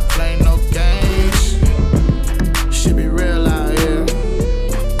 I can't play no games. Should be real out here.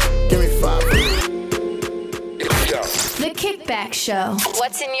 Give me 5 feet. The Kickback Show.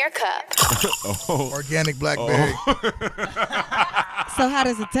 What's in your cup? Organic blackberry. So how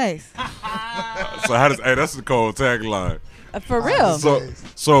does it taste? So how does? Hey, that's the cold tagline. For real.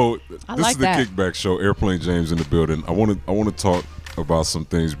 So I this like is the that. Kickback Show. Airplane James in the building. I want to talk about some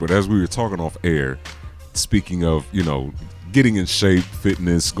things, but as we were talking off air, speaking of getting in shape,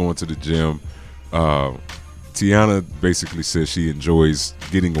 fitness, going to the gym, Tiana basically says she enjoys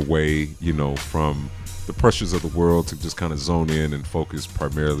getting away, from the pressures of the world to just kind of zone in and focus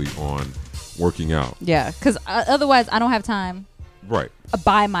primarily on working out. Yeah, because otherwise I don't have time. Right.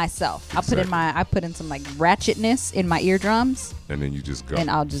 By myself. Exactly. I put in some like ratchetness in my eardrums. And then you just go. And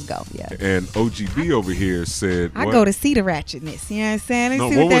I'll just go. Yeah. And OGB over here said, I go to see the ratchetness. You know what I'm saying? Let me No,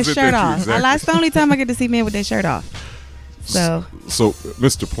 see what with was that it shirt that you off. exactly- That's the only time I get to see men with their shirt off. So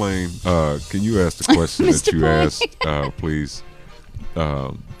Mr. Plain, can you ask the question that Mr. you Plain. asked, please, to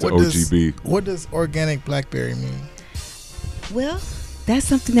OGB? What does organic blackberry mean? well, that's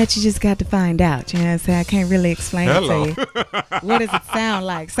something that you just got to find out. You know what I'm saying? I can't really explain it to you. What does it sound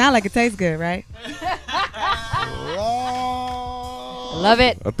like? Sound like it tastes good, right? Love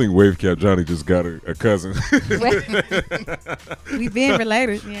it. I think Wave Cap Johnny just got a cousin. We been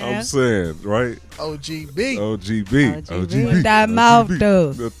related, you know? I'm saying, right? OGB. OGB. That mouth,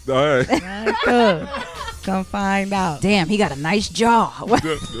 though. All right. Come find out. Damn, he got a nice jaw.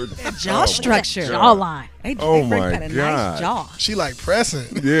 Jaw structure. Jawline. They Oh Frank my got a God. nice jaw. She like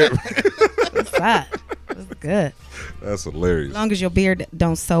pressing. Yeah. That's fine. That's good. That's hilarious. As long as your beard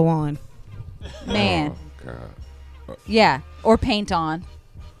don't sew on. Man. Oh, God. Yeah. Or paint on.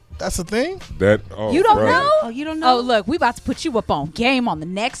 That's a thing? You don't know? Oh, you don't know? Oh, look, we about to put you up on game on the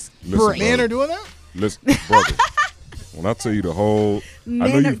next Listen, break. Men are doing that? Listen, brother. When I tell you the whole, I know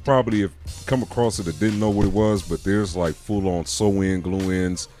Men you've probably have come across it and didn't know what it was, but there's like full-on sew-in,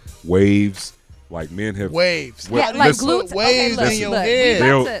 glue-ins, waves. Like men have Waves. Yeah, like listen, glutes. waves okay, in your look, head. we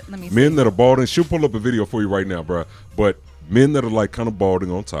They'll- about to, let me see. men that are balding, she'll pull up a video for you right now, bro. But men that are like kind of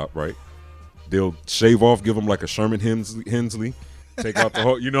balding on top, right? They'll shave off, give them like a Sherman Hensley, take out the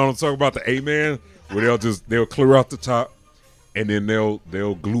whole. You know what I'm talking about? The A-man, where they'll clear out the top, and then they'll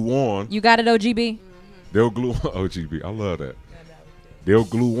glue on. You got it, OGB? They'll glue on OGB. I love that. They'll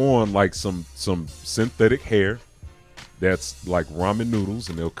glue on like some synthetic hair that's like ramen noodles,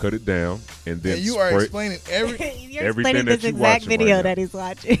 and they'll cut it down, and then you spray, are explaining You're everything explaining that this you exact watching video right now. that he's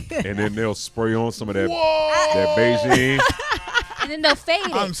watching. and then they'll spray on some of that Whoa! Beijing, And then they'll fade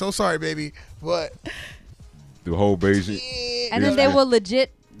it. I'm so sorry, baby, but the whole Beijing. And then they will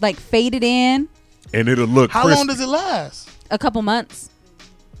legit like fade it in. And it'll look How crispy. long does it last? A couple months.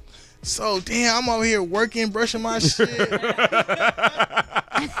 So damn, I'm over here working, brushing my shit.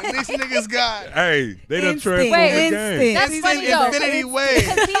 And these niggas got. Hey, they done transformed Wait, the game. That's He's funny in though. infinity way.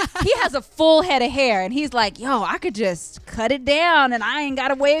 He has a full head of hair, and he's like, "Yo, I could just cut it down, and I ain't got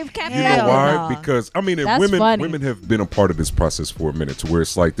to wave cap." You know why? Because I mean, That's women funny. women have been a part of this process for a minute, to where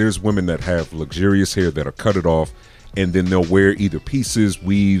it's like there's women that have luxurious hair that'll cut it off, and then they'll wear either pieces,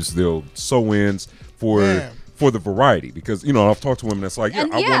 weaves, they'll sew ins for the variety. Because I've talked to women that's like, I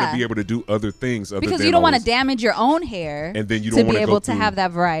want to be able to do other things other because than you don't want to always damage your own hair, and then you to don't be want to able to have that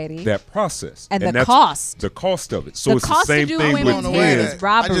variety, that process, and the that's cost. the cost of it. So The it's the cost to same do thing with women's hair men. is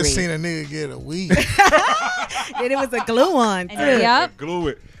robbery. I just seen a nigga get a weave. And it was a glue on too. Yep. Glue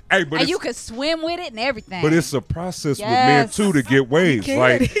it. Hey, but And you could swim with it and everything. but it's a process with Yes. men too to get waves.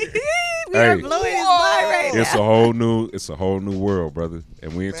 Like, We are hey, blowing his mind right it's now. a whole new world, brother.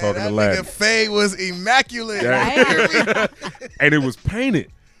 And we ain't Man, talking that to nigga lad. fade was immaculate. Yeah. And it was painted.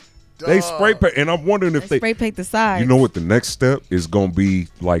 They spray paint, and I'm wondering if they Spray paint the sides. You know what the next step is gonna be?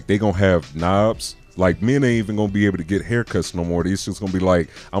 Like they gonna have knobs. Like men ain't even gonna be able to get haircuts no more. It's just gonna be like,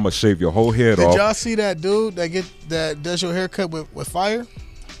 I'm gonna shave your whole head Did off. y'all see that dude that does your haircut with fire?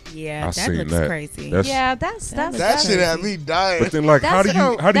 Yeah, I that seen looks that. crazy. yeah, that's That shit had me dying. But then, like, how do you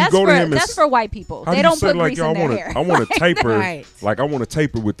go to him? And That's for white people. how They do you don't say, put like, grease yo, in their hair. I want to taper. Right. Like I want to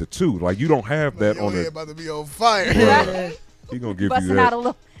taper with the two. Like you don't have that Your on head the. about to be on fire. Bruh, he gonna give you Busting out that. a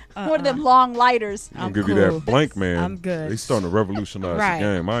little one of them long lighters. I'm gonna give you that blank man. I'm good. They starting to revolutionize Right. the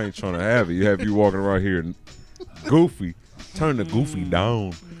game. I ain't trying to have it. You have you walking around here and goofy. Turn the goofy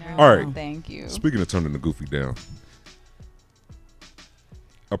down. All right. Thank you. Speaking of turning the goofy down,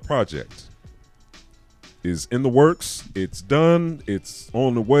 a project is in the works. It's done. It's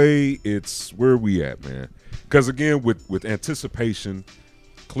on the way. It's where we at, man. Because again, with anticipation,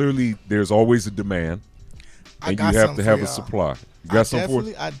 clearly there's always a demand, and you have to have a supply. You got something for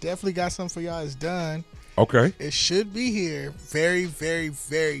us? I definitely got something for y'all. It's done. Okay. It should be here very, very,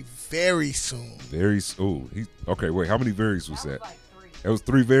 very, very soon. Okay, wait. How many varies was that? That was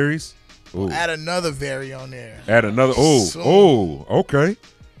 3 varies? Ooh. Add another very on there. Add another. Okay.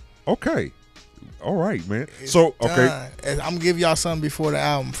 Okay. All right, man. It's okay. done. And I'm gonna give y'all something before the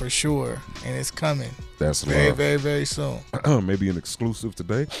album for sure, and it's coming. That's very, love. very, very soon. Maybe an exclusive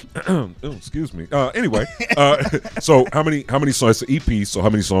today. Oh, excuse me. Anyway, so how many songs? It's an EP. So how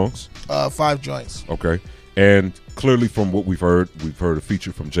many songs? 5 joints. Okay. And clearly, from what we've heard a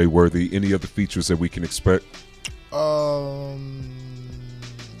feature from Jay Worthy. Any other features that we can expect?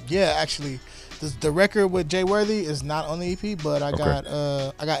 Yeah, actually, the record with Jay Worthy is not on the EP, but I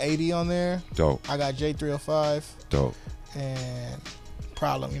got 80 on there. Dope. I got J305. Dope. And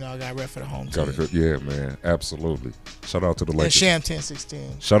Problem. I got rep for the home Got team. it. Yeah, man. Absolutely. Shout out to the And Lakers. Sham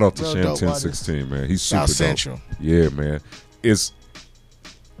 1016. Shout out to Real Sham dope 1016, man. He's super South dope. Central. Yeah, man.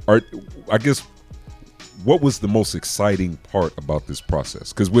 I guess, what was the most exciting part about this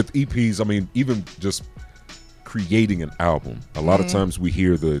process? Because with EPs, I mean, even just creating an album, a lot of times we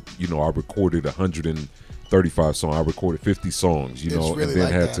hear I recorded 135 songs, I recorded 50 songs, It's really and then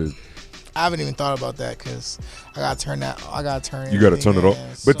like had that. to. I haven't even thought about that because I gotta turn You got to turn it off. in,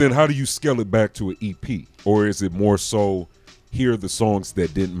 But then so- how do you scale it back to an EP? Or is it more so, here are the songs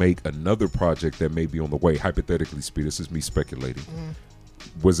that didn't make another project that may be on the way? Hypothetically speaking, this is me speculating.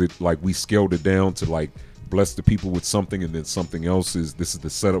 Was it like we scaled it down to like bless the people with something, and then something else this is the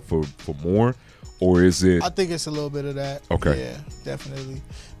setup for more? Or is it? I think it's a little bit of that. Okay. Yeah, definitely.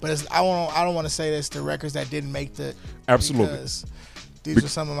 But I don't want to say that's the records that didn't make the. Absolutely. Because these are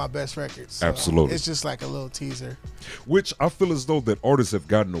some of my best records. So Absolutely. It's just like a little teaser. Which I feel as though that artists have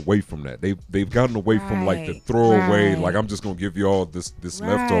gotten away from that. They've gotten away from like the Right, throwaway, right. like I'm just gonna give you all this Right.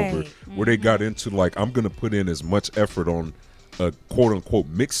 leftover. Where they got into like, I'm gonna put in as much effort on a quote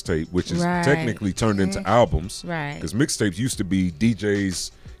unquote mixtape, which is Right. technically turned into albums. Right. Because mixtapes used to be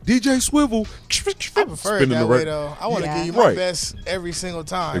DJ Swivel. I prefer it that way though. I want to give you my Right. best every single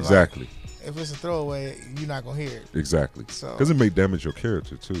time. Like, Exactly. if it's a throwaway, you're not gonna hear it. Exactly. So- Because it may damage your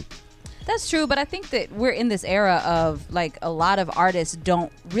character too. That's true, but I think that we're in this era of like a lot of artists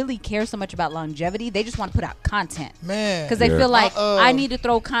don't really care so much about longevity. They just want to put out content. Man. Because they Yeah. feel like Uh-oh. I need to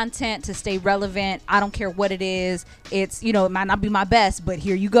throw content to stay relevant. I don't care what it is. It's, it might not be my best, but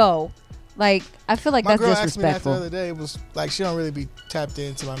here you go. Like, I feel like My that's girl asked me that the disrespectful. other day. It was like she don't really be tapped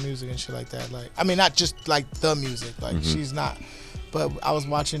into my music and shit like that. Like, I mean, not just like the music. Like, she's not. But I was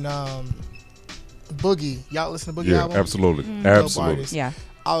watching Boogie. Y'all listen to Boogie Yeah, album? absolutely. Dope Absolutely. artist. Yeah.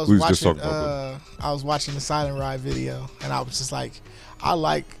 I was We was watching. just talking about I was watching the Silent Ride video, and I was just like, I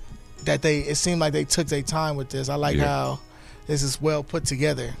like that it seemed like they took their time with this. I like how this is well put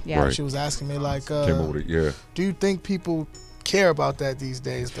together. Yeah. Right. She was asking me like, Came up with it, yeah. do you think people care about that these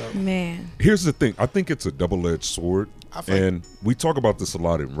days though? Man. Here's the thing. I think it's a double-edged sword. And we talk about this a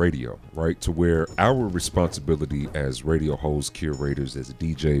lot in radio, right? To where our responsibility as radio hosts, curators, as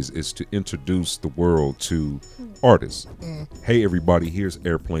DJs is to introduce the world to artists. Hey, everybody, here's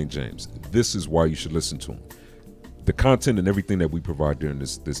Airplane James. This is why you should listen to him. The content and everything that we provide during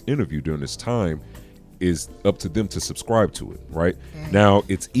this interview, during this time, is up to them to subscribe to it, right? Now,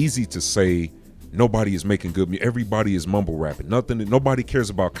 it's easy to say nobody is making good music. Everybody is mumble rapping. Nobody cares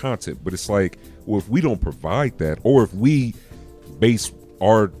about content. But it's like, well, if we don't provide that, or if we base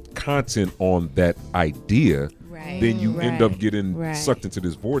our content on that idea, then you end up getting sucked into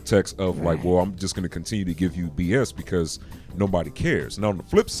this vortex of like, well, I'm just going to continue to give you BS because nobody cares. Now, on the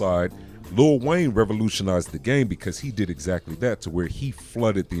flip side, Lil Wayne revolutionized the game because he did exactly that, to where he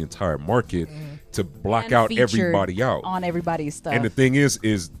flooded the entire market to block And out featured everybody out on everybody's stuff. And the thing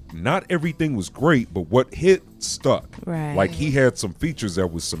is not everything was great, but what hit stuck. Right. Like he had some features that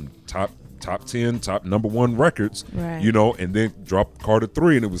was some top 10, top number 1 records, you know, and then dropped Carter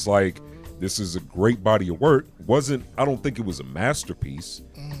 3, and it was like, this is a great body of work. I don't think it was a masterpiece,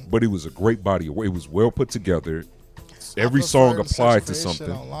 but it was a great body of work. It was well put together. Every song applied to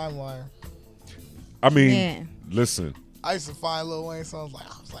something. I mean, listen. I used to find Lil Wayne songs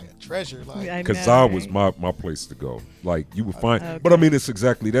I was like a treasure. Like, Kazaa was my place to go. Like you would find, but I mean, it's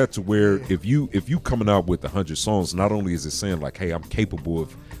exactly that, to where if you coming out with 100 songs, not only is it saying like, hey, I'm capable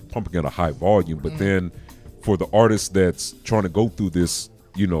of pumping at a high volume, but then for the artist that's trying to go through this,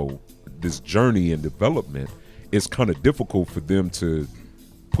 you know, this journey and development, it's kind of difficult for them to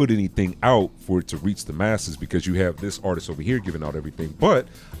put anything out for it to reach the masses, because you have this artist over here giving out everything. But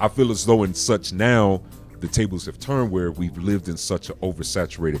I feel as though in such now, the tables have turned, where we've lived in such an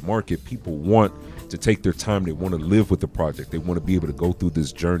oversaturated market. People want to take their time. They want to live with the project. They want to be able to go through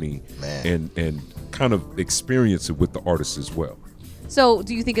this journey and kind of experience it with the artists as well. So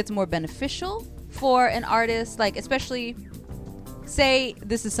do you think it's more beneficial for an artist, like, especially, say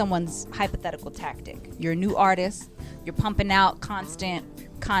this is someone's hypothetical tactic. You're a new artist. You're pumping out constant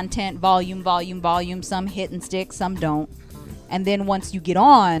content, volume. Some hit and stick, some don't. And then once you get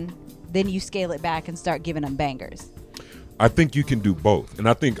on, then you scale it back and start giving them bangers. I think you can do both, and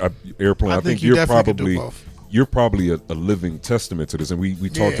I think Airplane. I think you're probably a living testament to this. And we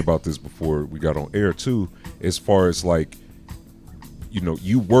talked about this before we got on air too, as far as like, you know,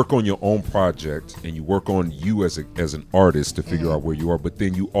 you work on your own project and you work on you as an artist to figure out where you are, but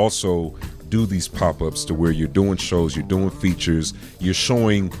then you also do these pop-ups to where you're doing shows, you're doing features,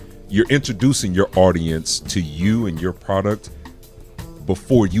 you're introducing your audience to you and your product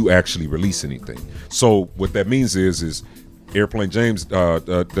before you actually release anything. So what that means is Airplane James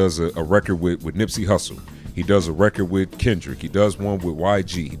does a record with Nipsey Hussle. He does a record with Kendrick. He does one with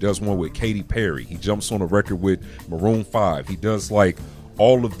YG. He does one with Katy Perry. He jumps on a record with Maroon 5. He does like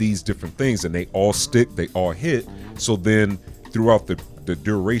all of these different things, and they all stick, they all hit. So then throughout the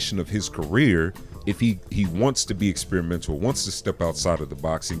duration of his career, if he wants to be experimental, wants to step outside of the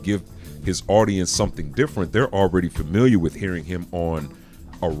box and give his audience something different, they're already familiar with hearing him on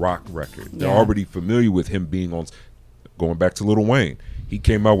a rock record. They're already familiar with him being on, going back to Lil Wayne. He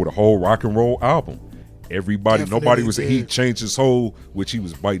came out with a whole rock and roll album. He changed his whole, which he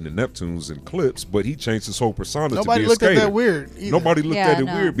was biting the Neptunes and Clips, but he changed his whole persona to be a skater. Nobody looked at that weird either. Nobody looked at it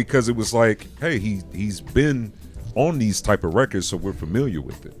weird, because it was like, hey, he's been on these type of records, so we're familiar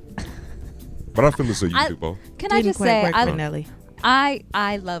with it. But I feel as though you do both. Can I just say,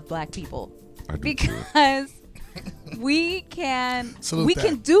 I love black people because we can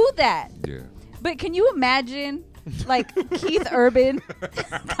do that. Yeah. But can you imagine like Keith Urban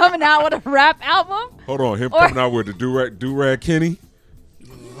coming out with a rap album? Hold on, coming out with the do-rag Kenny?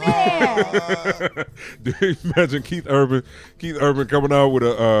 Man. Do you imagine Keith Urban coming out with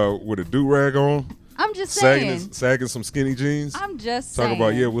a do-rag on? I'm just saying. Sagging some skinny jeans. I'm just saying.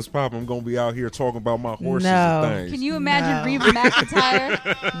 Talking about, what's poppin'? I'm going to be out here talking about my horses and things. Can you imagine Reba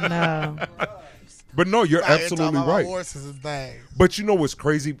McEntire? No. But no, you're absolutely right. Horses and things. But you know what's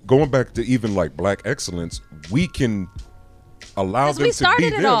crazy? Going back to even like Black Excellence, we can allow them to be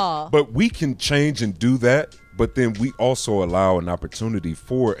them. All. But we can change and do that. But then we also allow an opportunity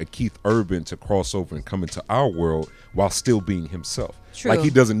for a Keith Urban to cross over and come into our world while still being himself. True. Like he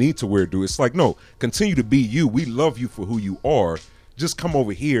doesn't need to wear do. It's like, no, continue to be you. We love you for who you are. Just come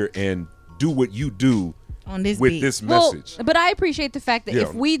over here and do what you do on this with beat. This message. But I appreciate the fact that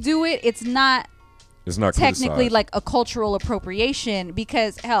if we do it, it's not It's not technically criticized. like a cultural appropriation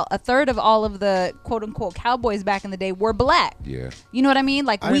because hell, a third of all of the quote unquote cowboys back in the day were black. Yeah. You know what I mean?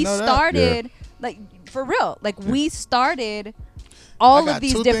 Like we started, like for real, like we started all of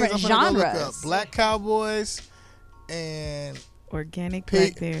these different genres. Black cowboys and organic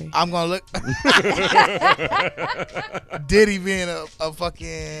blackberry. I'm gonna look. Diddy being a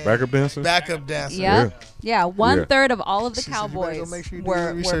fucking backup dancer. Yeah. One third of all of the cowboys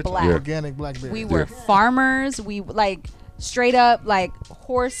were black. Organic blackberry. We were farmers. We like straight up like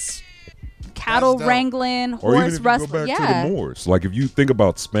horse, cattle wrangling, or horse even if rustling. you go back to the Moors. Like if you think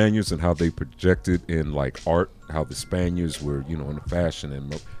about Spaniards and how they projected in like art, how the Spaniards were, you know, in the fashion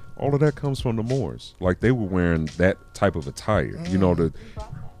and all of that comes from the Moors. Like they were wearing that type of attire. You know,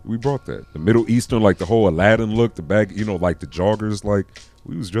 we brought that. The Middle Eastern, like the whole Aladdin look, the bag, you know, like the joggers, like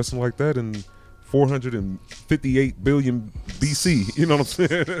we was dressing like that in 458 billion BC. You know what I'm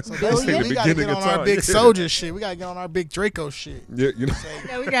saying? So we gotta get on our big soldier shit. We gotta get on our big Draco shit. Yeah, you know.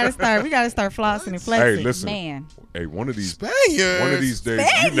 Yeah, we gotta start flossing and flexing. Hey, listen. Man. Hey, one of these Spaniards. days,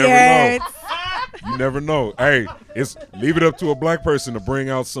 you never know. You never know. Hey, it's leave it up to a black person to bring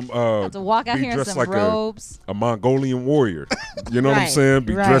out some. Have to walk out here in some like robes. A Mongolian warrior. You know what I'm saying?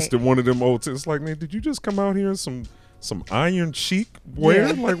 Be dressed in one of them old. It's like, man, did you just come out here in some Iron Sheik wear?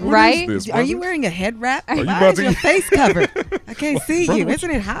 Yeah. Like, what is this? Are you wearing a head wrap? Are you Why about is to your face covered? I can't see Brother, you.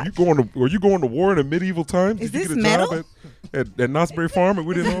 Isn't it hot? Are you going to war in the medieval times? Is Did you this get a metal? job at Knott's Berry Farm and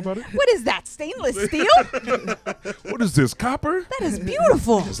we didn't know about it? What is that? Stainless steel? What is this, copper? That is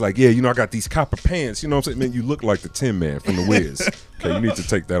beautiful. It's like, yeah, you know, I got these copper pants. You know what I'm saying? Man, you look like the Tin Man from The Wiz. Okay, you need to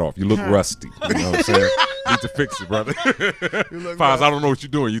take that off. You look rusty. You know what I'm saying? Need to fix it, brother. Files, I don't know what you're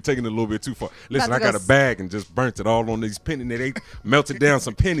doing. You're taking it a little bit too far. Listen, I got a bag and just burnt it all on these pennies. They melted down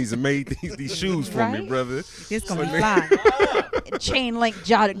some pennies and made these shoes for me, brother. It's going to fly. Chain link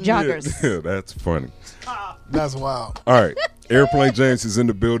joggers. Yeah, that's funny. That's wild. All right. Airplane James is in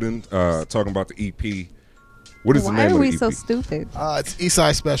the building talking about the EP. What is the name of the EP? Why are we so stupid? It's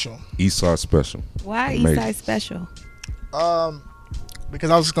Eastside Special. Eastside Special. Why Amazing. Eastside Special? Because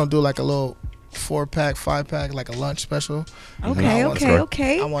I was just going to do like a little 4-pack, 5-pack, like a lunch special. Okay. I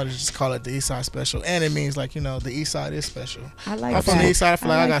wanted to just call it the Eastside Special. And it means like, you know, the East Side is special. I like I'm from the East Side. I feel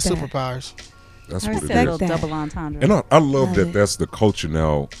like I got that. superpowers. That's I what it respect is. that. Double entendre. And I love that that's the culture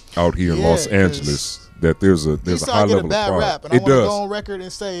now out here in Los Angeles, that there's a high level of bad pride. rap, and I want to go on record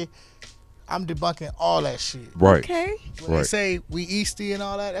and say I'm debunking all that shit. Right. Okay. When they say we Easty and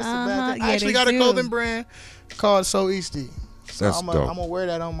all that, that's a bad thing. Yeah, I actually they got a do. clothing brand called So Easty. So That's I'm dope. gonna wear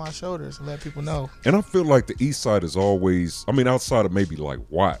that on my shoulders and let people know. And I feel like the East Side is always, I mean, outside of maybe like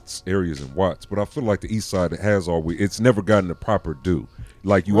Watts, areas in Watts, but I feel like the East Side has always, it's never gotten the proper due.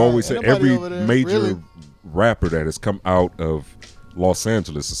 Like you always say, Ain't every nobody over there, major really. rapper that has come out of Los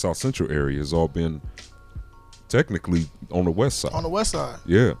Angeles, the South Central area, has all been technically on the West Side. On the West Side.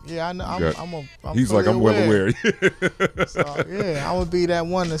 Yeah. Yeah, I know. I'm He's like, I'm well aware. So, yeah, I'm gonna be that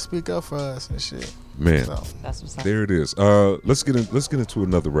one to speak up for us and shit. Man, So, That's what's up. there it is. Let's get into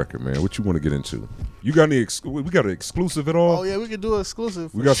another record, man. What you want to get into? You got any? We got an exclusive at all? oh yeah, we could do an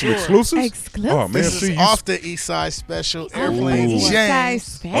exclusive. We got some exclusives. Exclusive. Oh man, This see is you. off the Eastside Special Airplane Ooh. James.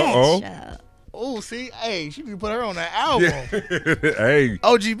 Special. Oh, see, hey, she can put her on that album. Hey,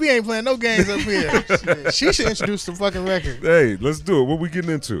 OGB ain't playing no games up here. Shit, she should introduce the fucking record. hey, let's do it. What we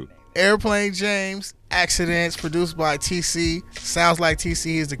getting into? Airplane James, Accidents, produced by TC. Sounds like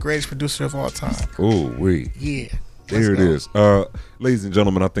TC is the greatest producer of all time. Oh, Yeah. there it Let's is. Ladies and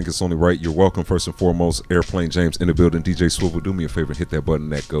gentlemen, I think it's only right. You're welcome. First and foremost, Airplane James in the building. DJ Swivel, do me a favor and hit that button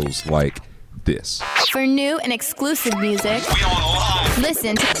that goes like this. For new and exclusive music,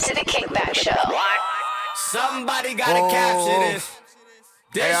 listen to the Kickback Show. Somebody gotta capture this.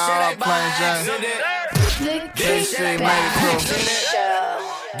 This shit ain't by accident. The This shit ain't by Kickback accident. Show.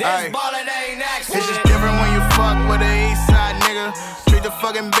 This ballin' ain't accident. It's just different when you fuck with a East Side nigga. Treat the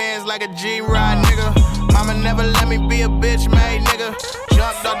fucking Benz like a G-Ride nigga. Mama never let me be a bitch made nigga.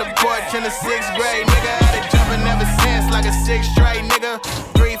 Jumped off the porch in the 6th grade nigga. Had it jumping ever since like a 6th straight nigga.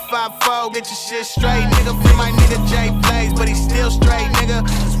 3-5-4, get your shit straight nigga. Free my nigga Jay plays, but he still straight nigga.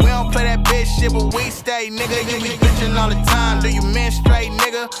 Cause we don't play that bitch shit, but we stay nigga. You be bitching all the time, do you men straight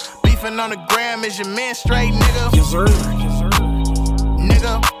nigga? Beefing on the gram, is your men straight nigga?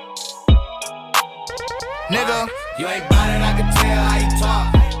 Nigga. Nigga. You ain't bout it, I can tell how you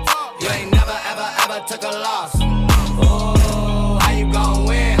talk. You ain't never, ever took a loss. Oh, how you gon'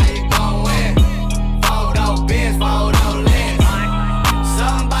 win? How you gon' win? Photo bins, photo lens.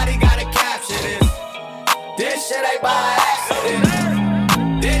 Somebody gotta capture this. This shit ain't by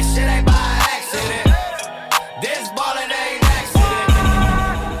accident. This shit ain't by accident. This ballin' ain't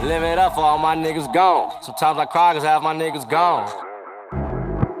accident. live it up for all my niggas gone. Sometimes I cry cause half my niggas gone.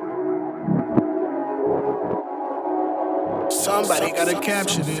 Somebody gotta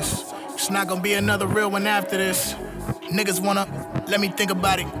capture this. It's not gonna be another real one after this. Niggas wanna, let me think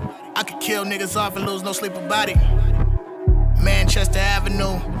about it. I could kill niggas off and lose no sleep about it. Manchester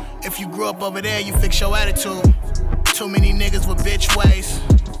Avenue. If you grew up over there, you fix your attitude. Too many niggas with bitch ways.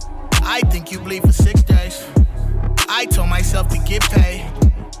 I think you bleed for 6 days. I told myself to get paid.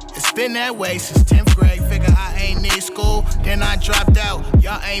 It's been that way since 10th grade. Figure I ain't need school, then I dropped out.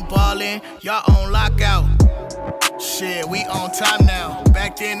 Y'all ain't ballin', y'all on lockout. Shit, we on time now.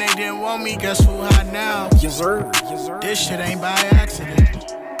 Back then they didn't want me, guess who hot now? Yes, sir. Yes, sir. This shit ain't by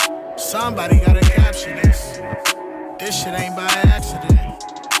accident. Somebody gotta capture this. This shit ain't by accident.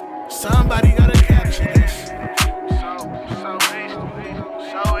 Somebody gotta capture this.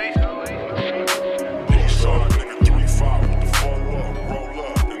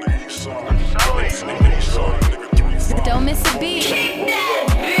 Don't miss a beat.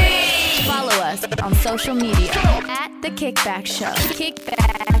 Follow us on social media at The Kickback Show.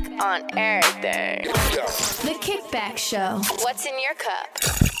 Kickback on everything. The Kickback Show. What's in your cup?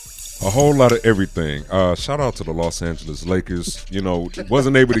 A whole lot of everything. Shout out to the Los Angeles Lakers. You know,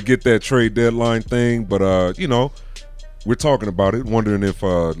 wasn't able to get that trade deadline thing, but you know, we're talking about it, wondering if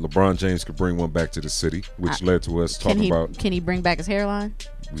LeBron James could bring one back to the city, which led to us talking about. Can he bring back his hairline?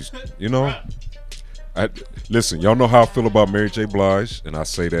 You know, listen, y'all know how I feel about Mary J. Blige, and I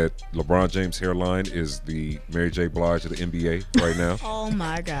say that LeBron James' hairline is the Mary J. Blige of the NBA right now. Oh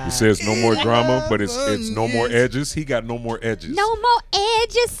my God! He says no more drama, but it's no more edges. He got no more edges. No more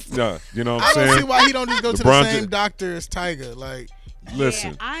edges. Yeah, you know what I'm I saying? don't see why he don't just go to LeBron the same doctor as Tiger. Like,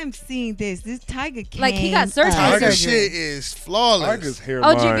 listen, Yeah, I'm seeing this. This Tiger came. Like, he got surgery. Tiger surgery. shit is flawless. Tiger's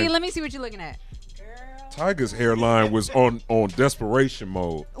hairline. Oh, GB, let me see what you're looking at. Tiger's hairline was on desperation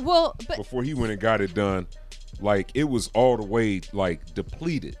mode. Well, but Before he went and got it done, like it was all the way like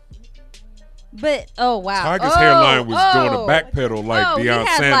depleted. oh wow. Tiger's hairline was doing a back pedal like Deion he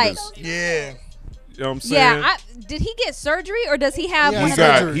had, Sanders. Yeah. You know what I'm saying? Yeah, did he get surgery or does he have Yeah, one he of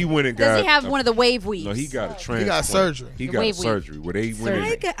got. the? He went and got. Does he have one of the wave weaves? No, he got a transplant. He got surgery. He The got wave surgery where they went in.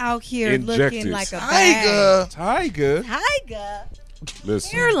 Tiger out here Injected. looking like a bag. Tiger. Tiger.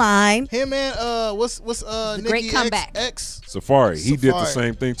 Listen, Hairline. Him and what's great Nicki comeback. X Safari. He did the Safari.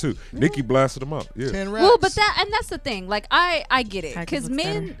 same thing too. Nicki blasted him out. Yeah. 10 reps. Well, but that's the thing. Like I get it Tiger because looks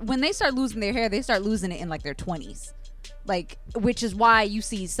men better. when they start losing their hair, they start losing it in like their 20s. Like, which is why you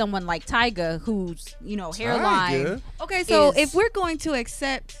see someone like Tyga, whose hairline Tiger? Okay, so is if we're going to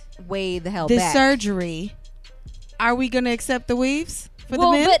accept way the hell the back. surgery, are we going to accept the weaves for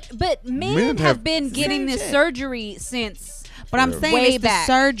well, the men? but men Men have have been getting same this shit. surgery since. But I'm saying way it's back.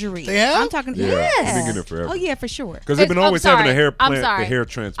 the surgery. They have? I'm talking. Yeah, Yes. they've been getting it forever. Oh yeah, for sure. Because they've been always having the hair plant, the hair I'm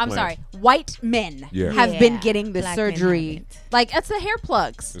transplant. sorry. White men Yeah. have Yeah, been getting this black men surgery. haven't. Like, it's the hair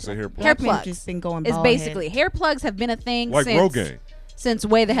plugs. It's a hair Hair plant. Black men plugs. just been going It's bald basically head. hair plugs have been a thing Like since Rogaine. since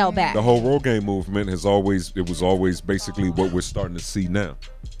way the hell back. The whole Rogaine movement was always basically what we're starting to see now.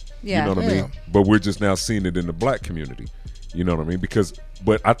 yeah. You know what I mean? But we're just now seeing it in the black community. You know what I mean?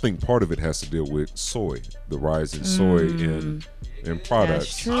 But I think part of it has to deal with soy, the rise in soy in products.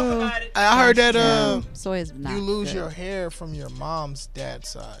 That's true. I heard that Soy is not you lose good. your hair from your mom's dad's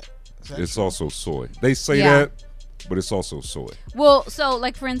side. Is that It's true? also soy. They say Yeah. that, but it's also soy. Well, so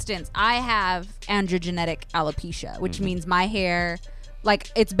like for instance, I have androgenetic alopecia, which Mm-hmm. means my hair, like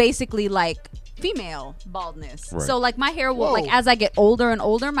it's basically like female baldness. Right. So like my hair will Whoa. like as I get older and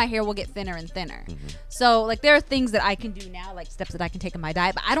older, my hair will get thinner and thinner. Mm-hmm. So like there are things that I can do now, like steps that I can take in my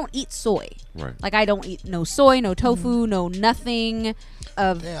diet, but I don't eat soy. Right. Like I don't eat no soy, no tofu, no nothing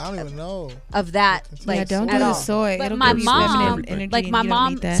of Damn, I don't even know. that. Like Yeah, don't at do the all. soy. But It'll my give you mom, feminine energy like and my you don't need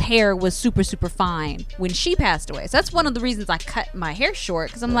mom's that. hair was super fine when she passed away. So that's one of the reasons I cut my hair short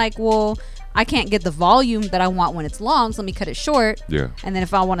because I'm like, well, I can't get the volume that I want when it's long, so let me cut it short. Yeah. And then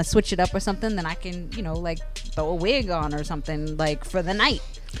if I want to switch it up or something, then I can, like throw a wig on or something like for the night.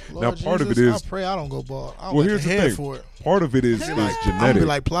 Lord Now, part of Jesus, it is- I pray I don't go bald. I Well, want here's the the hair thing. for it. Part of it is I'm gonna genetic. be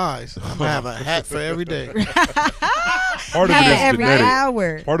like Plies. I'm gonna have a hat for every day. Part of it is every genetic.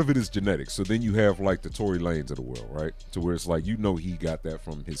 hour. Part of it is genetic. So then you have like the Tory Lanes of the world, right? To where it's like he got that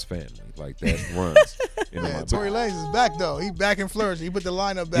from his family. Like that runs. in Man, him. Tory Lanez is back though. He back and flourishing. He put the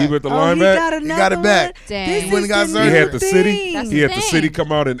lineup back. He put the Oh, line he back. got He another got it back. one? Dang. This He went is and got the surgery. He had new the city. thing. That's He had the thing. city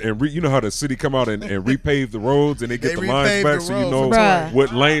come out and you know how the city come out and repave the roads and they get They the lines repaved back the so you roads know for Tory.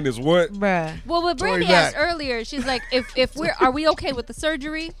 what lane is what. Bruh. Well, what Tory Brandy asked back. earlier, she's like, if are we okay with the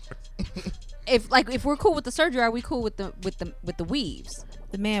surgery? If we're cool with the surgery, are we cool with the weaves?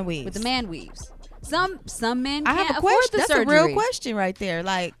 The man weaves. With the man weaves. Some men I can't have a afford question. the That's surgery. a real question right there.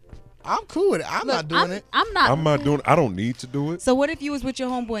 Like, I'm cool with it. I'm not doing it. I'm not doing it. I don't need to do it. So what if you was with your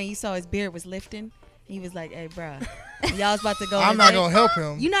homeboy and you saw his beard was lifting? He was like, "Hey, bro, y'all was about to go." I'm not gonna help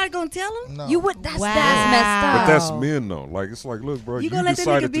him. You not gonna tell him? No. You would. That's messed up. But that's men though. Like it's like, look, bro, you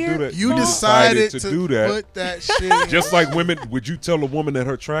decided to do that. You decided to do that. Put that shit. Just like women, would you tell a woman that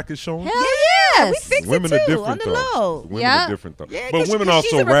her track is showing? Hell yeah, we fix Women it too, are different on the though. low. Women are different though. Yeah, but women also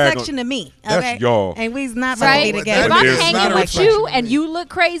she's a rag reflection on. of me. That's Okay? y'all. And we's not Right. really together. If I'm there's hanging not a with you and you look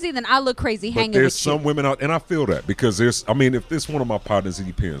crazy, then I look crazy But hanging there's with some you. women out, and I feel that because there's. I mean, if this one of my partners, it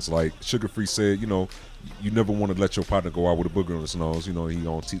depends. Like Sugar Free said, you never want to let your partner go out with a booger on his nose. He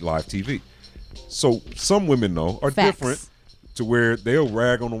on live TV. So some women are Facts. different to where they'll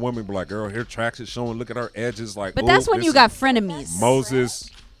rag on a woman, be like, "Girl, her tracks is showing. Look at her edges." Like, But that's when you got frenemies. Moses.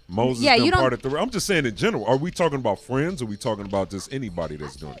 Yeah, you don't. Part of the. I'm just saying in general. Are we talking about friends? Or are we talking about just anybody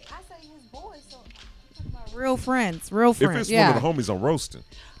that's doing it? I say his boy, so I'm talking about real friends, real If friends. it's one of the homies, I'm roasting.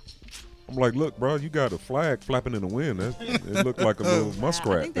 I'm like, look, bro, you got a flag flapping in the wind. It looked like a little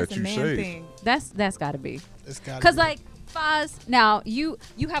muskrat that you shaved. That's got to be. It's got Because like Foz, now you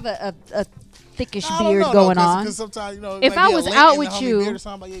have a thickish I don't beard know, going though, on. Because sometimes if I was out with you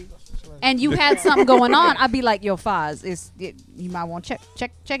and you had something going on, I'd be like, yo, Foz, you might want to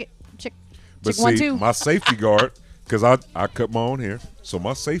check it. But check 1, see, 2. my safety guard, because I cut my own hair, so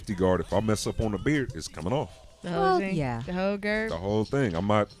my safety guard, if I mess up on the beard, it's coming off. The whole thing. Yeah. The whole girl. The whole thing. I'm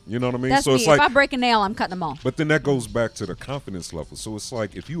not, you know what I mean? That's so me. it's like, if I break a nail, I'm cutting them off. But then that goes back to the confidence level. So it's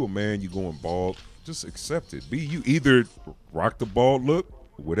like, if you a man, you going bald, just accept it. Be you either rock the bald look,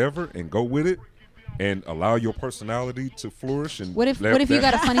 whatever, and go with it, and allow your personality to flourish. And what if you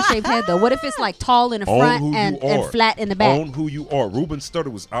got a funny shaped head though? What if it's like tall in the front and flat in the back? Own who you are. Ruben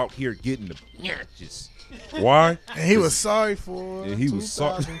Studdard was out here getting the matches. Why? And he was sorry for it. And he was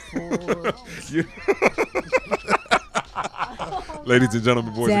sorry. Ladies and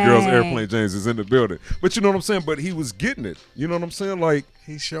gentlemen, boys and girls, Airplane James is in the building. But you know what I'm saying? But he was getting it. You know what I'm saying? Like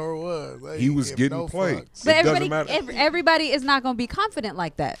he sure was. Like, he was getting played. But everybody is not going to be confident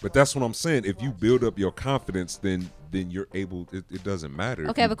like that. But that's what I'm saying. If you build up your confidence, then you're able. It doesn't matter.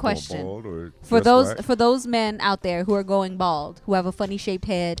 Okay, I have a question for those men out there who are going bald, who have a funny shaped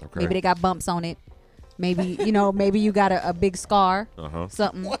head. Okay. Maybe they got bumps on it. Maybe maybe you got a big scar,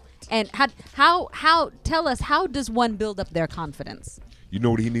 something. What? And how tell us, how does one build up their confidence? You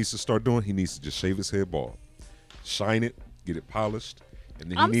know what he needs to start doing? He needs to just shave his head bald, shine it, get it polished, and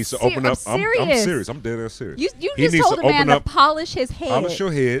then he needs to open up. I'm serious. I'm dead ass serious. You just told a man to polish his head. Polish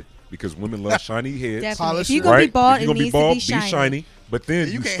your head because women love shiny heads. Definitely. If you're gonna be bald, it needs to be shiny. But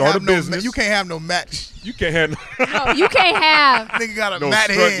then you start a business. You can't have no match. You can't have no. You can't have. Nigga got a matte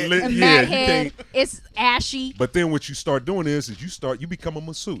head. A matte head. It's ashy. But then what you start doing is you become a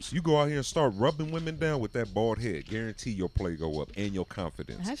masseuse. You go out here and start rubbing women down with that bald head. Guarantee your play go up and your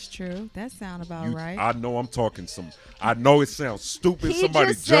confidence. That's true. That sounds about right. I know I'm talking I know it sounds stupid.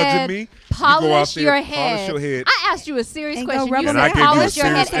 Somebody just judging me. Polish you go out there, your head. Polish your head. I asked you a serious question. You said polish your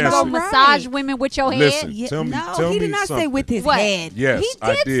head and go massage women with your head. Listen, tell me he did not say with his head. Yes,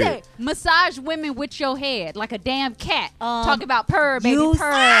 he did say massage women with your head like a damn cat. Talk about purr, baby,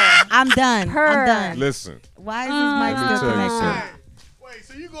 purr. I'm done. Purr. I'm done. Listen. Why is this mic still connected? Wait,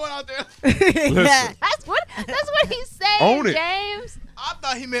 so you going out there? Listen. That's what he's saying, Own it. James. I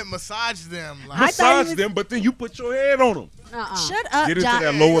thought he meant massage them. Like, massage them, but then you put your head on them. Shut up, Get into John.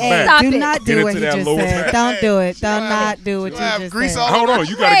 that lower back. Stop do not do what he just said. Back. Don't do it. Don't not do what you just said. Hold on.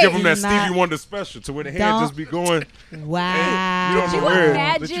 You got to give him that Stevie Wonder special to where the head just be going. Wow. Hey, you don't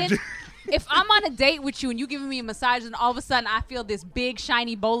imagine if I'm on a date with you and you giving me a massage and all of a sudden I feel this big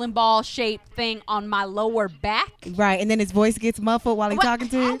shiny bowling ball shaped thing on my lower back. Right, and then his voice gets muffled while he's talking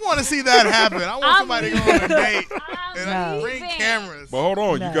to you. I want to see that happen. I want somebody to go on a date and bring cameras. But hold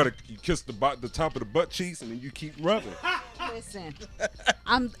on, you kiss the top of the butt cheeks and then you keep rubbing. Listen,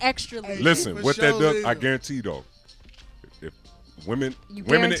 I'm extra lazy. Listen, what that does, I guarantee though, if women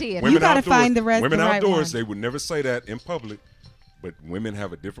gotta find the rest. Women the right outdoors, one. they would never say that in public. But women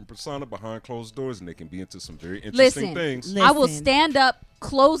have a different persona behind closed doors, and they can be into some very interesting things. I will stand up,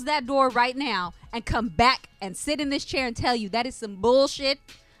 close that door right now, and come back and sit in this chair and tell you that is some bullshit.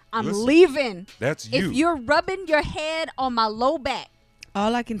 I'm leaving. That's you. If you're rubbing your head on my low back.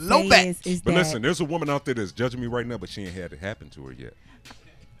 All I can say is But that. listen, there's a woman out there that's judging me right now, but she ain't had it happen to her yet.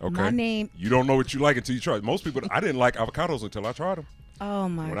 Okay. My name. You don't know what you like until you try it. Most people, I didn't like avocados until I tried them. Oh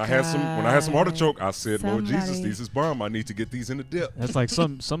my When God. I had some artichoke, I said, Lord Jesus, Somebody- these is bomb. I need to get these in the dip. That's like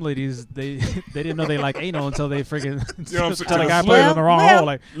some ladies they didn't know they like anal until they freaking You know what I'm saying? until the guy put it in the wrong hole.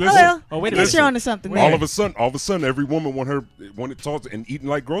 Like, Listen, oh wait a I guess minute. you're onto something there. all of a sudden, every woman wanted to talk and eating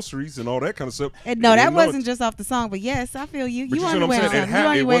like groceries and all that kind of stuff. And no, And that they know wasn't it. just off the song, but yes, I feel you. But You you on see your what way I'm to saying? something. You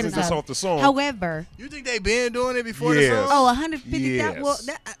on It your way to wasn't just something. off the song. However, You think they been doing it before Yes. the song? oh, 150. Yes. Well,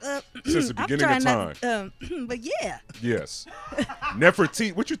 Since the I'm beginning of trying time. not, but yeah, Yes.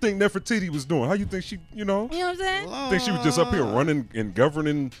 Nefertiti, what you think Nefertiti was doing? How you think she, you know what I'm saying? think she was just up here running and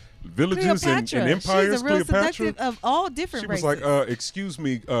governing villages and Cleopatra. empires? She's a real Cleopatra? seductive of all different She was races. like, excuse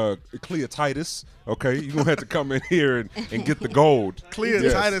me, Cleotitus. Okay, you're going to have to come in here and get the gold.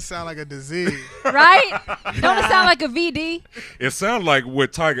 Cleotitis sound like a disease. Right? Don't it sound like a VD? It sounded like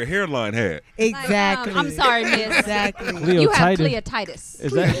what Tiger Hairline had. Exactly. I'm sorry, miss. Exactly. You have Cleotitis.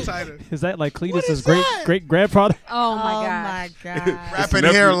 Cleotitis. Is that like What Cletus's is that? great grandfather? Oh my Oh god. my God. Rapid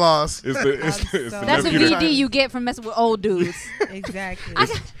nephew. hair loss. It's the That's a nephew that- VD you get from messing with old dudes. Exactly.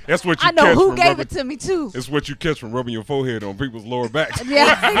 That's what you I know catch who from gave rubbing, it to me too. It's what you catch from rubbing your forehead on people's lower backs.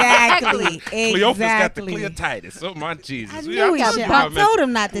 Yeah, Exactly. Cleophas got the Exactly. Cleotitis. Oh my Jesus! I We- knew he I'm should. talking I about told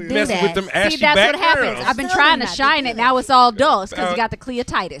him not to do messing that. with them ashy See, that's back what happens. girls. I've been Still trying to not shine to it. do Now it's all dust because he got the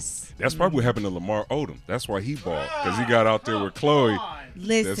Cleotitis. That's probably what happened to Lamar Odom. That's why he balled, because he got out there with Chloe, that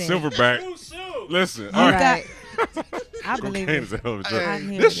Listen. silverback. Listen, You all right. got- I believe Cocaine it. is a hell of a I drug.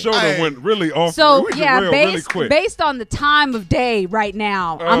 hear This it. show done went really off. So we yeah, derailed really quick. based on the time of day right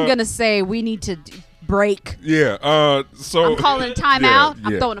now, I'm gonna say we need to break. Yeah. So I'm calling a timeout. Yeah,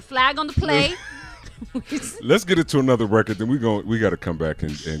 I'm yeah. throwing a flag on the play. Let's get into another record. Then we got to come back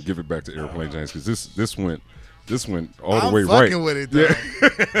and give it back to Airplane James, because this went all the I'm way right. fucking with it, though.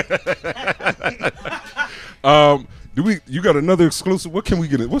 You got another exclusive? What can we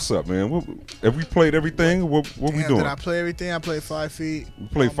get? What's up, man? Have we played everything? What we Damn, doing? did I play everything? I played 5 feet. We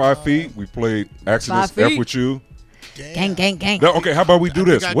played 5 feet. We played Accidents 5 F feet. with you. Gang, gang, gang. Now, okay, how about we do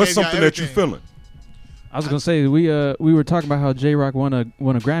this? I What's gave y'all something that you everything. feeling? I was gonna say we were talking about how J Rock won a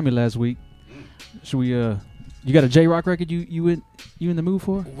Grammy last week. Should we you got a J Rock record you in the mood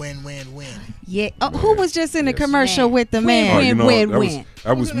for? Win, win, win. Yeah. Oh, who was just in the Yes. commercial Man. with the Win, man? win.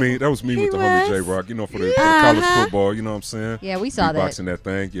 That was me. That was me He with the homie J was? Rock. You know, for the college Uh-huh. football. You know what I'm saying? Yeah, we saw that. Beatboxing that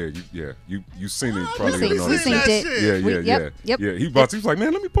thing. You seen it probably. We even on seen that it. shit. Yeah. Yep. Yeah. He was like,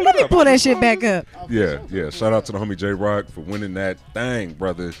 man, let me pull Let it me up. pull that shit back up. Yeah. Shout out to the homie J Rock for winning that thing,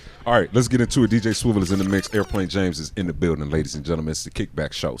 brother. All right, let's get into it. DJ Swivel is in the mix. Airplane James is in the building, ladies and gentlemen. It's the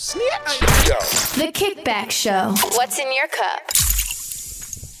Kickback Show. The Kickback Show. What's in your cup?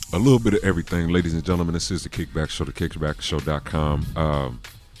 A little bit of everything, ladies and gentlemen. This is the Kickback Show, the kickbackshow.com.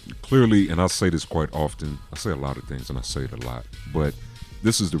 Clearly, and I say this quite often, I say a lot of things and I say it a lot, but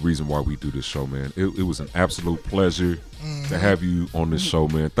this is the reason why we do this show, man. It was an absolute pleasure to have you on this show,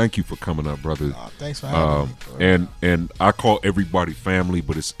 man. Thank you for coming up, brother. Thanks for having me. And I call everybody family,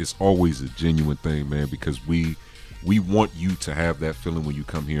 but it's always a genuine thing, man, because we want you to have that feeling when you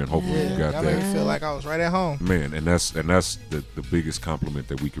come here, and hopefully you got Y'all made me that. feel like I was right at home. Man, and that's the biggest compliment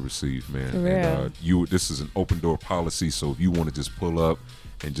that we can receive, man. For real. And this is an open door policy, so if you want to just pull up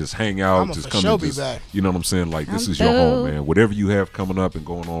and just hang out, I'ma just for come sure and be just, back. you know what I'm saying? Like, this I'm is your home, dope. man. Whatever you have coming up and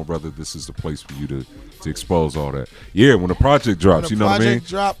going on, brother, this is the place for you to expose all that. Yeah, when the project drops, When you the know what I mean? project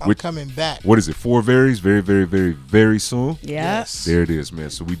drop, I'm Which- coming back. What is it? 4 varies, very, very, very, very soon. Yeah. Yes. There it is, man.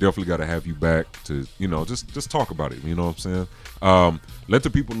 So we definitely got to have you back to, just talk about it. You know what I'm saying? Let the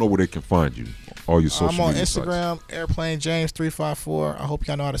people know where they can find you. All your social I'm on media sites. Instagram, Airplane James 354. I hope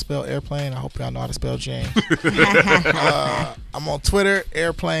y'all know how to spell airplane. I hope y'all know how to spell James. I'm on Twitter,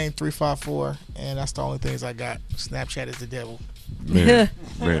 Airplane 354, and that's the only things I got. Snapchat is the devil. Man,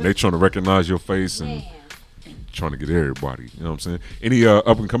 they trying to recognize your face and trying to get everybody. You know what I'm saying? Any up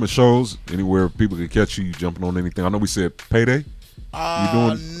and coming shows? Anywhere people can catch you? You jumping on anything? I know we said Payday. Are you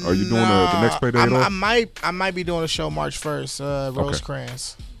doing the next Payday at all? I might be doing a show March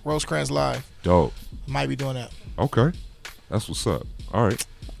 1st. Rosecrans Live. Dope. Might be doing that. Okay, that's what's up. All right,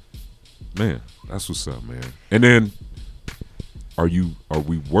 man, that's what's up, man. And then, are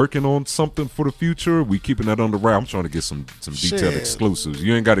we working on something for the future? We keeping that under wrap? I'm trying to get some detailed Shit. exclusives.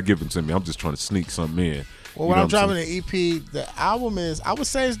 You ain't got to give them to me. I'm just trying to sneak something in. Well, when I'm dropping the EP, the album is, I would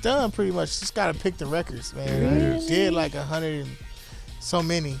say it's done pretty much. Just got to pick the records, man. We did like 100 and so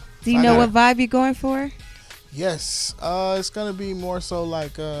many. Do you know what vibe you're going for? Yes. It's going to be more so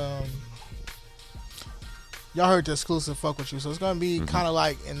like, y'all heard the exclusive Fuck With You, so it's going to be kind of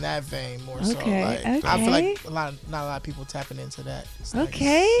like in that vein more so. Okay, Like, I feel okay. like not a lot of people tapping into that. It's nice.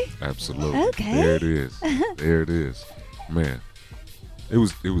 Okay. Absolutely. Okay. There it is. There it is. Man, it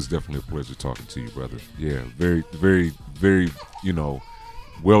was definitely a pleasure talking to you, brother. Yeah, very, very, very,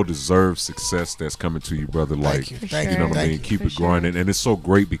 well-deserved success that's coming to you, brother. Like, Thank you know what I mean? you. Keep it grinding. And it's so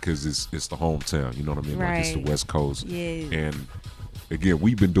great because it's the hometown, you know what I mean? Like, it's the Right. West Coast. Yes. And again,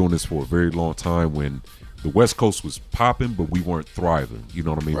 we've been doing this for a very long time when the West Coast was popping, but we weren't thriving. You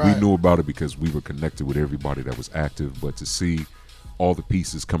know what I mean? Right. We knew about it because we were connected with everybody that was active, but to see all the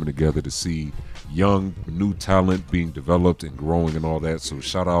pieces coming together, to see young, new talent being developed and growing and all that. So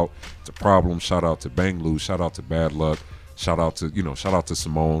shout out to Problem, shout out to Bang Lou, shout out to Bad Luck, shout out to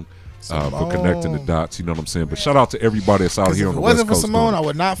Simone. For connecting the dots, you know what I'm saying? But shout out to everybody that's out here on the West Coast. If it wasn't for Simone, I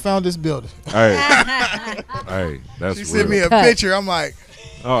would not found this building. Hey, that's She real. sent me a picture. I'm like,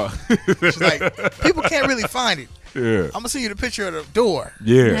 Oh. she's like, people can't really find it. Yeah. I'm gonna send you the picture of the door.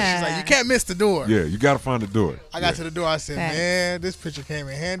 Yeah. She's like, you can't miss the door. Yeah, you got to find the door. I got to the door. I said, man, this picture came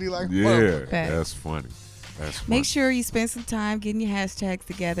in handy like a Yeah, motherfucker. that's funny. That's funny. Make sure you spend some time getting your hashtags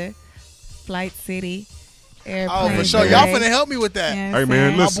together. Flight City, Airplane. Oh, for sure. Y'all finna help me with that. Yeah, Hey,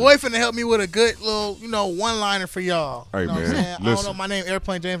 man, My listen. boy finna help me with a good little, one-liner for y'all. Hey, You know what I'm man, saying? I don't listen. know my name,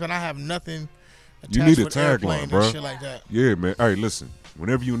 Airplane James, and I have nothing You attached need a with airplane tagline, and bro. shit like that. Yeah, man. Hey, listen.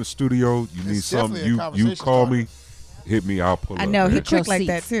 Whenever you in the studio, you need something. definitely a You conversation call starter. me, hit me. I'll pull I up. know, man. he quick like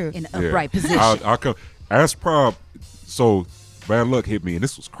that too. In Yeah. upright position. I'll come. Ask Prob. So Bad Luck hit me, and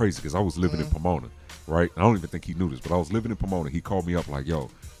this was crazy because I was living in Pomona, right? I don't even think he knew this, but I was living in Pomona. He called me up like, "Yo,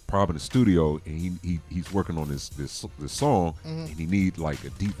 Prob in the studio, and he's working on this song, and he need like a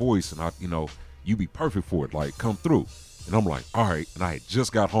deep voice, and you be perfect for it. Like, come through." And I'm like, "All right." And I had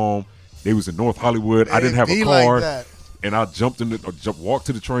just got home. They was in North Hollywood. I didn't have a Be car. like that. And I walked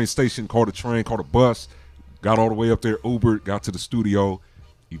to the train station, called a train, called a bus, got all the way up there, Ubered, got to the studio,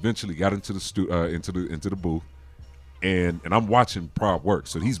 eventually got into the booth, and I'm watching Prob work.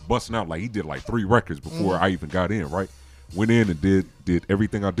 So he's busting out like he did like 3 records before I even got in, right? Went in and did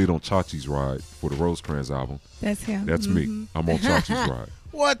everything I did on Chachi's Ride for the Rosecrans album. That's him. That's me. I'm on Chachi's Ride.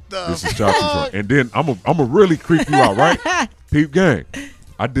 What the This is fuck? Chachi's Ride. And then I'm a really creep you out, right? Peep gang.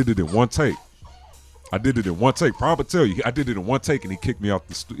 I did it in one take. Prob would tell you, I did it in one take, and he kicked me out.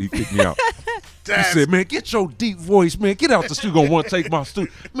 He kicked me out. He said, "Man, get your deep voice, man. Get out the studio. One take my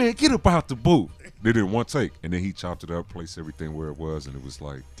studio, man. Get up out the booth." Did it in one take, and then he chopped it up, placed everything where it was, and it was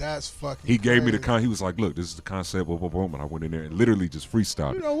like That's fucking he gave me the crazy. He was like, "Look, this is the concept." Boom, boom, boom, and I went in there and literally just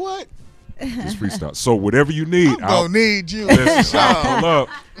freestyled. You it. know what? Just freestyle. So whatever you need, I'm gonna need you. listen,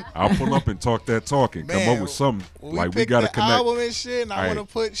 I'll pull up and talk that talk and come Man, up with something when like we pick gotta the connect. album and shit, and I Hey. want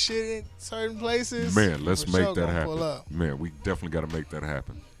to put shit in certain places. Man, let's for make sure that gonna happen. pull up. Man, we definitely got to make that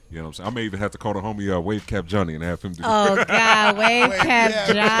happen. You know what I'm saying? I may even have to call the homie Wave Cap Johnny and have him do Oh God, Wave Wave Cap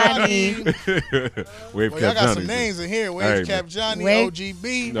Cap Johnny. Wave Well, Cap y'all got some Johnny. names in here. Hey, Wave Cap man. Johnny, Wave- OGB.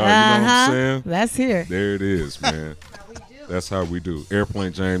 No, you know what I'm saying? Let's hear. There it is, man. That's how we do.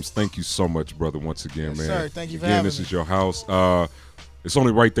 Airplane James, thank you so much, brother, once again, Yes, man. sir. Thank you for again, having this me. is your house. It's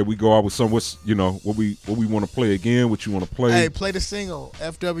only right that we go out with some what we want to play again, what you want to play. Hey, play the single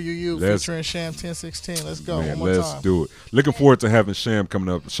FWU Let's- featuring Sham 1016. Let's go. Man, one more let's time. do it. Looking forward to having Sham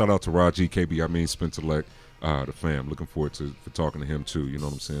coming up. Shout out to Raji, KB, Spencer Leck, the fam. Looking forward for talking to him too. You know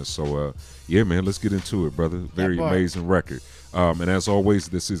what I'm saying? So yeah, man, let's get into it, brother. Very part. amazing record. And as always,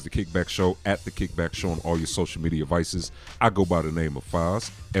 this is the Kickback Show at the Kickback Show on all your social media devices. I go by the name of Faz,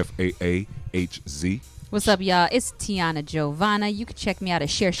 FAAHZ. What's up, y'all? It's Tiana Giovanna. You can check me out at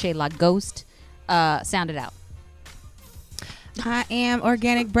Cherche La Ghost. Sound it out. I am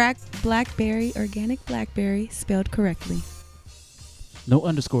Organic Blackberry, spelled correctly. No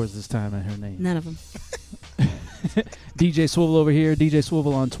underscores this time in her name. None of them. DJ Swivel over here. DJ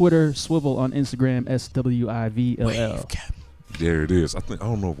Swivel on Twitter. Swivel on Instagram. SWIVLL. Wave Cap. There it is. I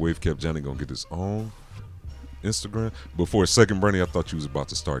don't know if Wave Cap Johnny gonna get his own Instagram. But for a second, Bernie, I thought you was about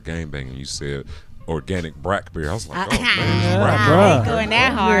to start gangbanging. You said Organic Blackberry. I was like, oh man, Yeah, it's bruh. Ain't going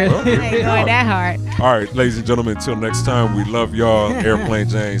that hard. Well, here Ain't we going go. that hard. All right, ladies and gentlemen, until next time, we love y'all. Airplane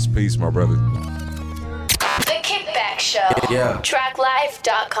James, peace, my brother. The Kickback Show. Yeah.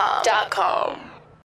 Tracklife.com.